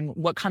partnership. And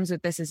what comes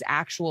with this is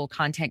actual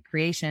content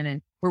creation,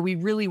 and where we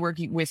really work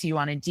with you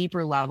on a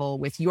deeper level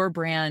with your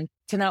brand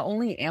to not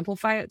only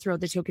amplify it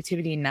throughout the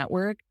Tokeativity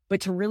network, but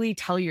to really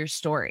tell your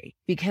story,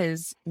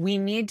 because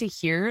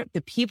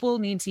the people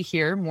need to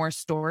hear more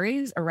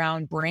stories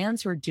around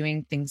brands who are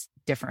doing things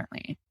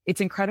differently. It's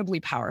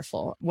incredibly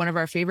powerful. One of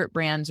our favorite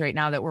brands right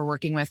now that we're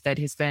working with that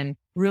has been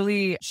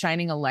really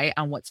shining a light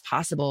on what's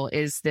possible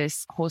is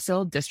this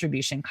wholesale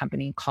distribution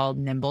company called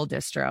Nimble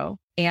Distro.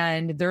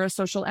 And they're a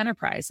social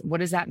enterprise.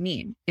 What does that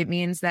mean? It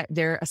means that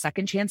they're a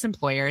second chance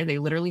employer. They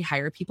literally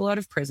hire people out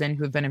of prison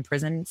who have been in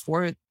prison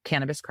for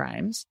cannabis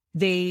crimes.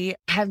 They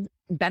have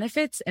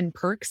benefits and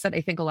perks that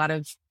I think a lot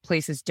of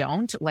places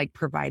don't, like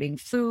providing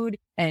food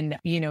and,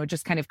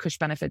 just kind of cush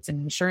benefits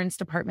and insurance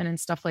department and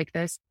stuff like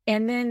this.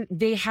 And then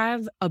they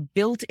have a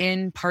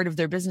built-in part of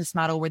their business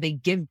model where they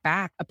give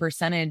back a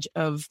percentage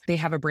they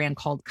have a brand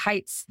called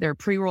Kites, their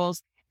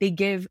pre-rolls. They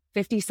give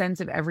 50 cents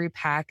of every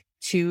pack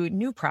to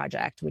New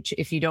Project, which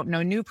if you don't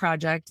know New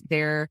Project,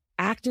 they're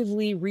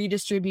actively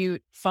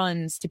redistribute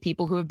funds to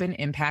people who have been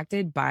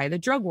impacted by the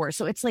drug war.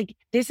 So it's like,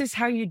 this is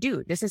how you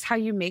do. This is how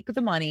you make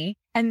the money.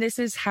 And this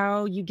is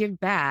how you give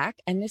back.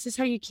 And this is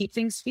how you keep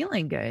things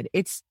feeling good.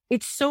 It's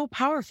so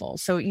powerful.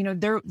 So, you know,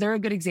 they're a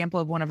good example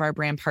of one of our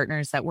brand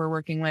partners that we're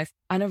working with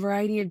on a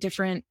variety of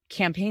different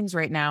campaigns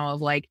right now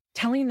of like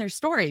telling their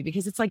story,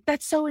 because it's like,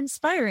 that's so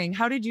inspiring.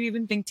 How did you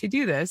even think to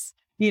do this?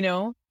 You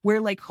know,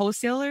 we're like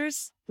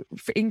wholesalers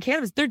in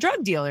cannabis, they're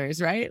drug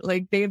dealers, right?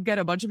 Like they've got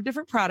a bunch of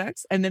different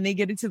products and then they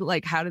get into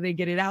like, how do they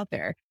get it out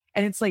there?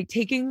 And it's like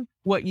taking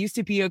what used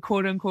to be a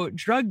quote unquote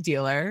drug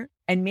dealer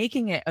and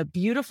making it a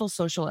beautiful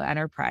social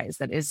enterprise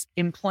that is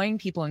employing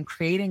people and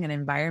creating an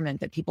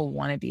environment that people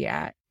want to be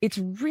at. It's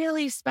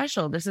really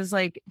special. This is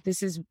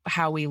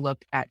how we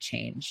look at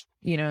change,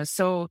 you know?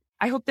 So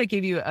I hope that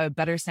gave you a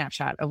better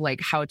snapshot of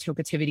like how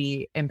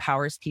Tokeativity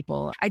empowers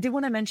people. I did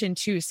want to mention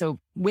too,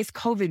 so with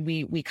COVID,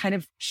 we kind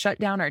of shut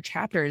down our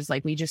chapters.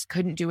 Like we just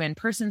couldn't do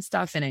in-person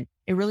stuff and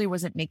it really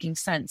wasn't making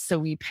sense. So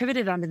we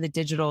pivoted onto the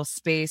digital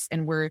space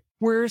and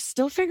we're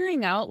still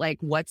figuring out like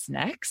what's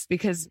next,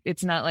 because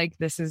it's not like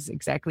this is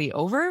exactly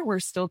over.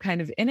 We're still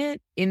kind of in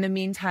it. In the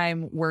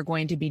meantime, we're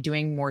going to be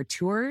doing more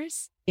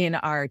tours in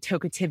our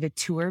Tokeativity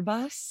tour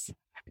bus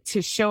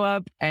to show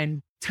up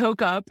and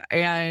toke up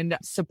and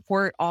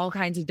support all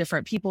kinds of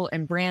different people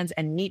and brands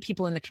and meet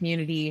people in the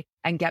community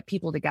and get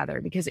people together,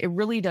 because it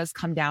really does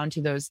come down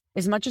to those.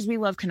 As much as we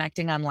love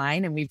connecting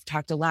online and we've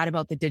talked a lot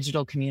about the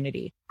digital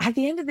community, at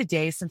the end of the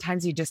day,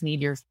 sometimes you just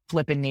need your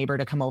flippin' neighbor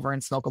to come over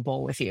and smoke a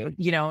bowl with you.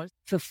 You know,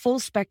 the full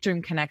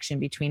spectrum connection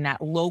between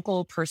that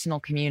local personal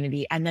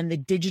community and then the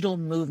digital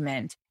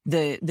movement,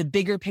 the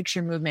bigger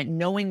picture movement,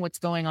 knowing what's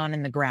going on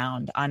in the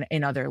ground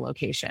in other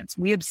locations.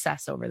 We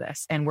obsess over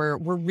this, and we're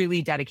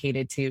really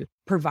dedicated to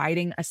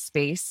providing a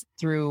space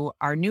through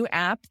our new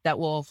app that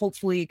will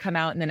hopefully come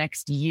out in the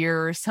next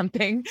year or something.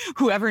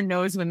 Whoever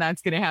knows when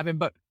that's going to happen,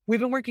 but we've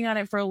been working on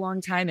it for a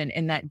long time.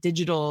 And that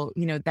digital,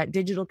 you know, that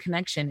digital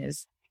connection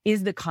is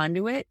the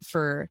conduit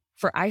for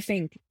I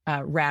think,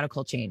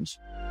 radical change.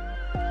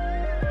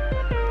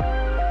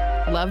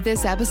 Love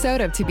this episode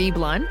of To Be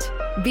Blunt?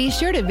 Be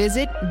sure to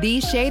visit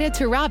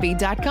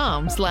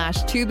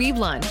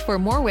theshadatarabi.com/tobeblunt for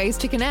more ways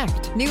to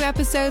connect. New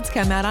episodes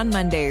come out on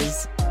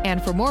Mondays.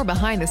 And for more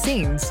behind the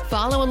scenes,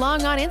 follow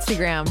along on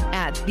Instagram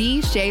at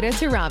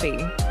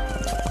 @theshadatarabi.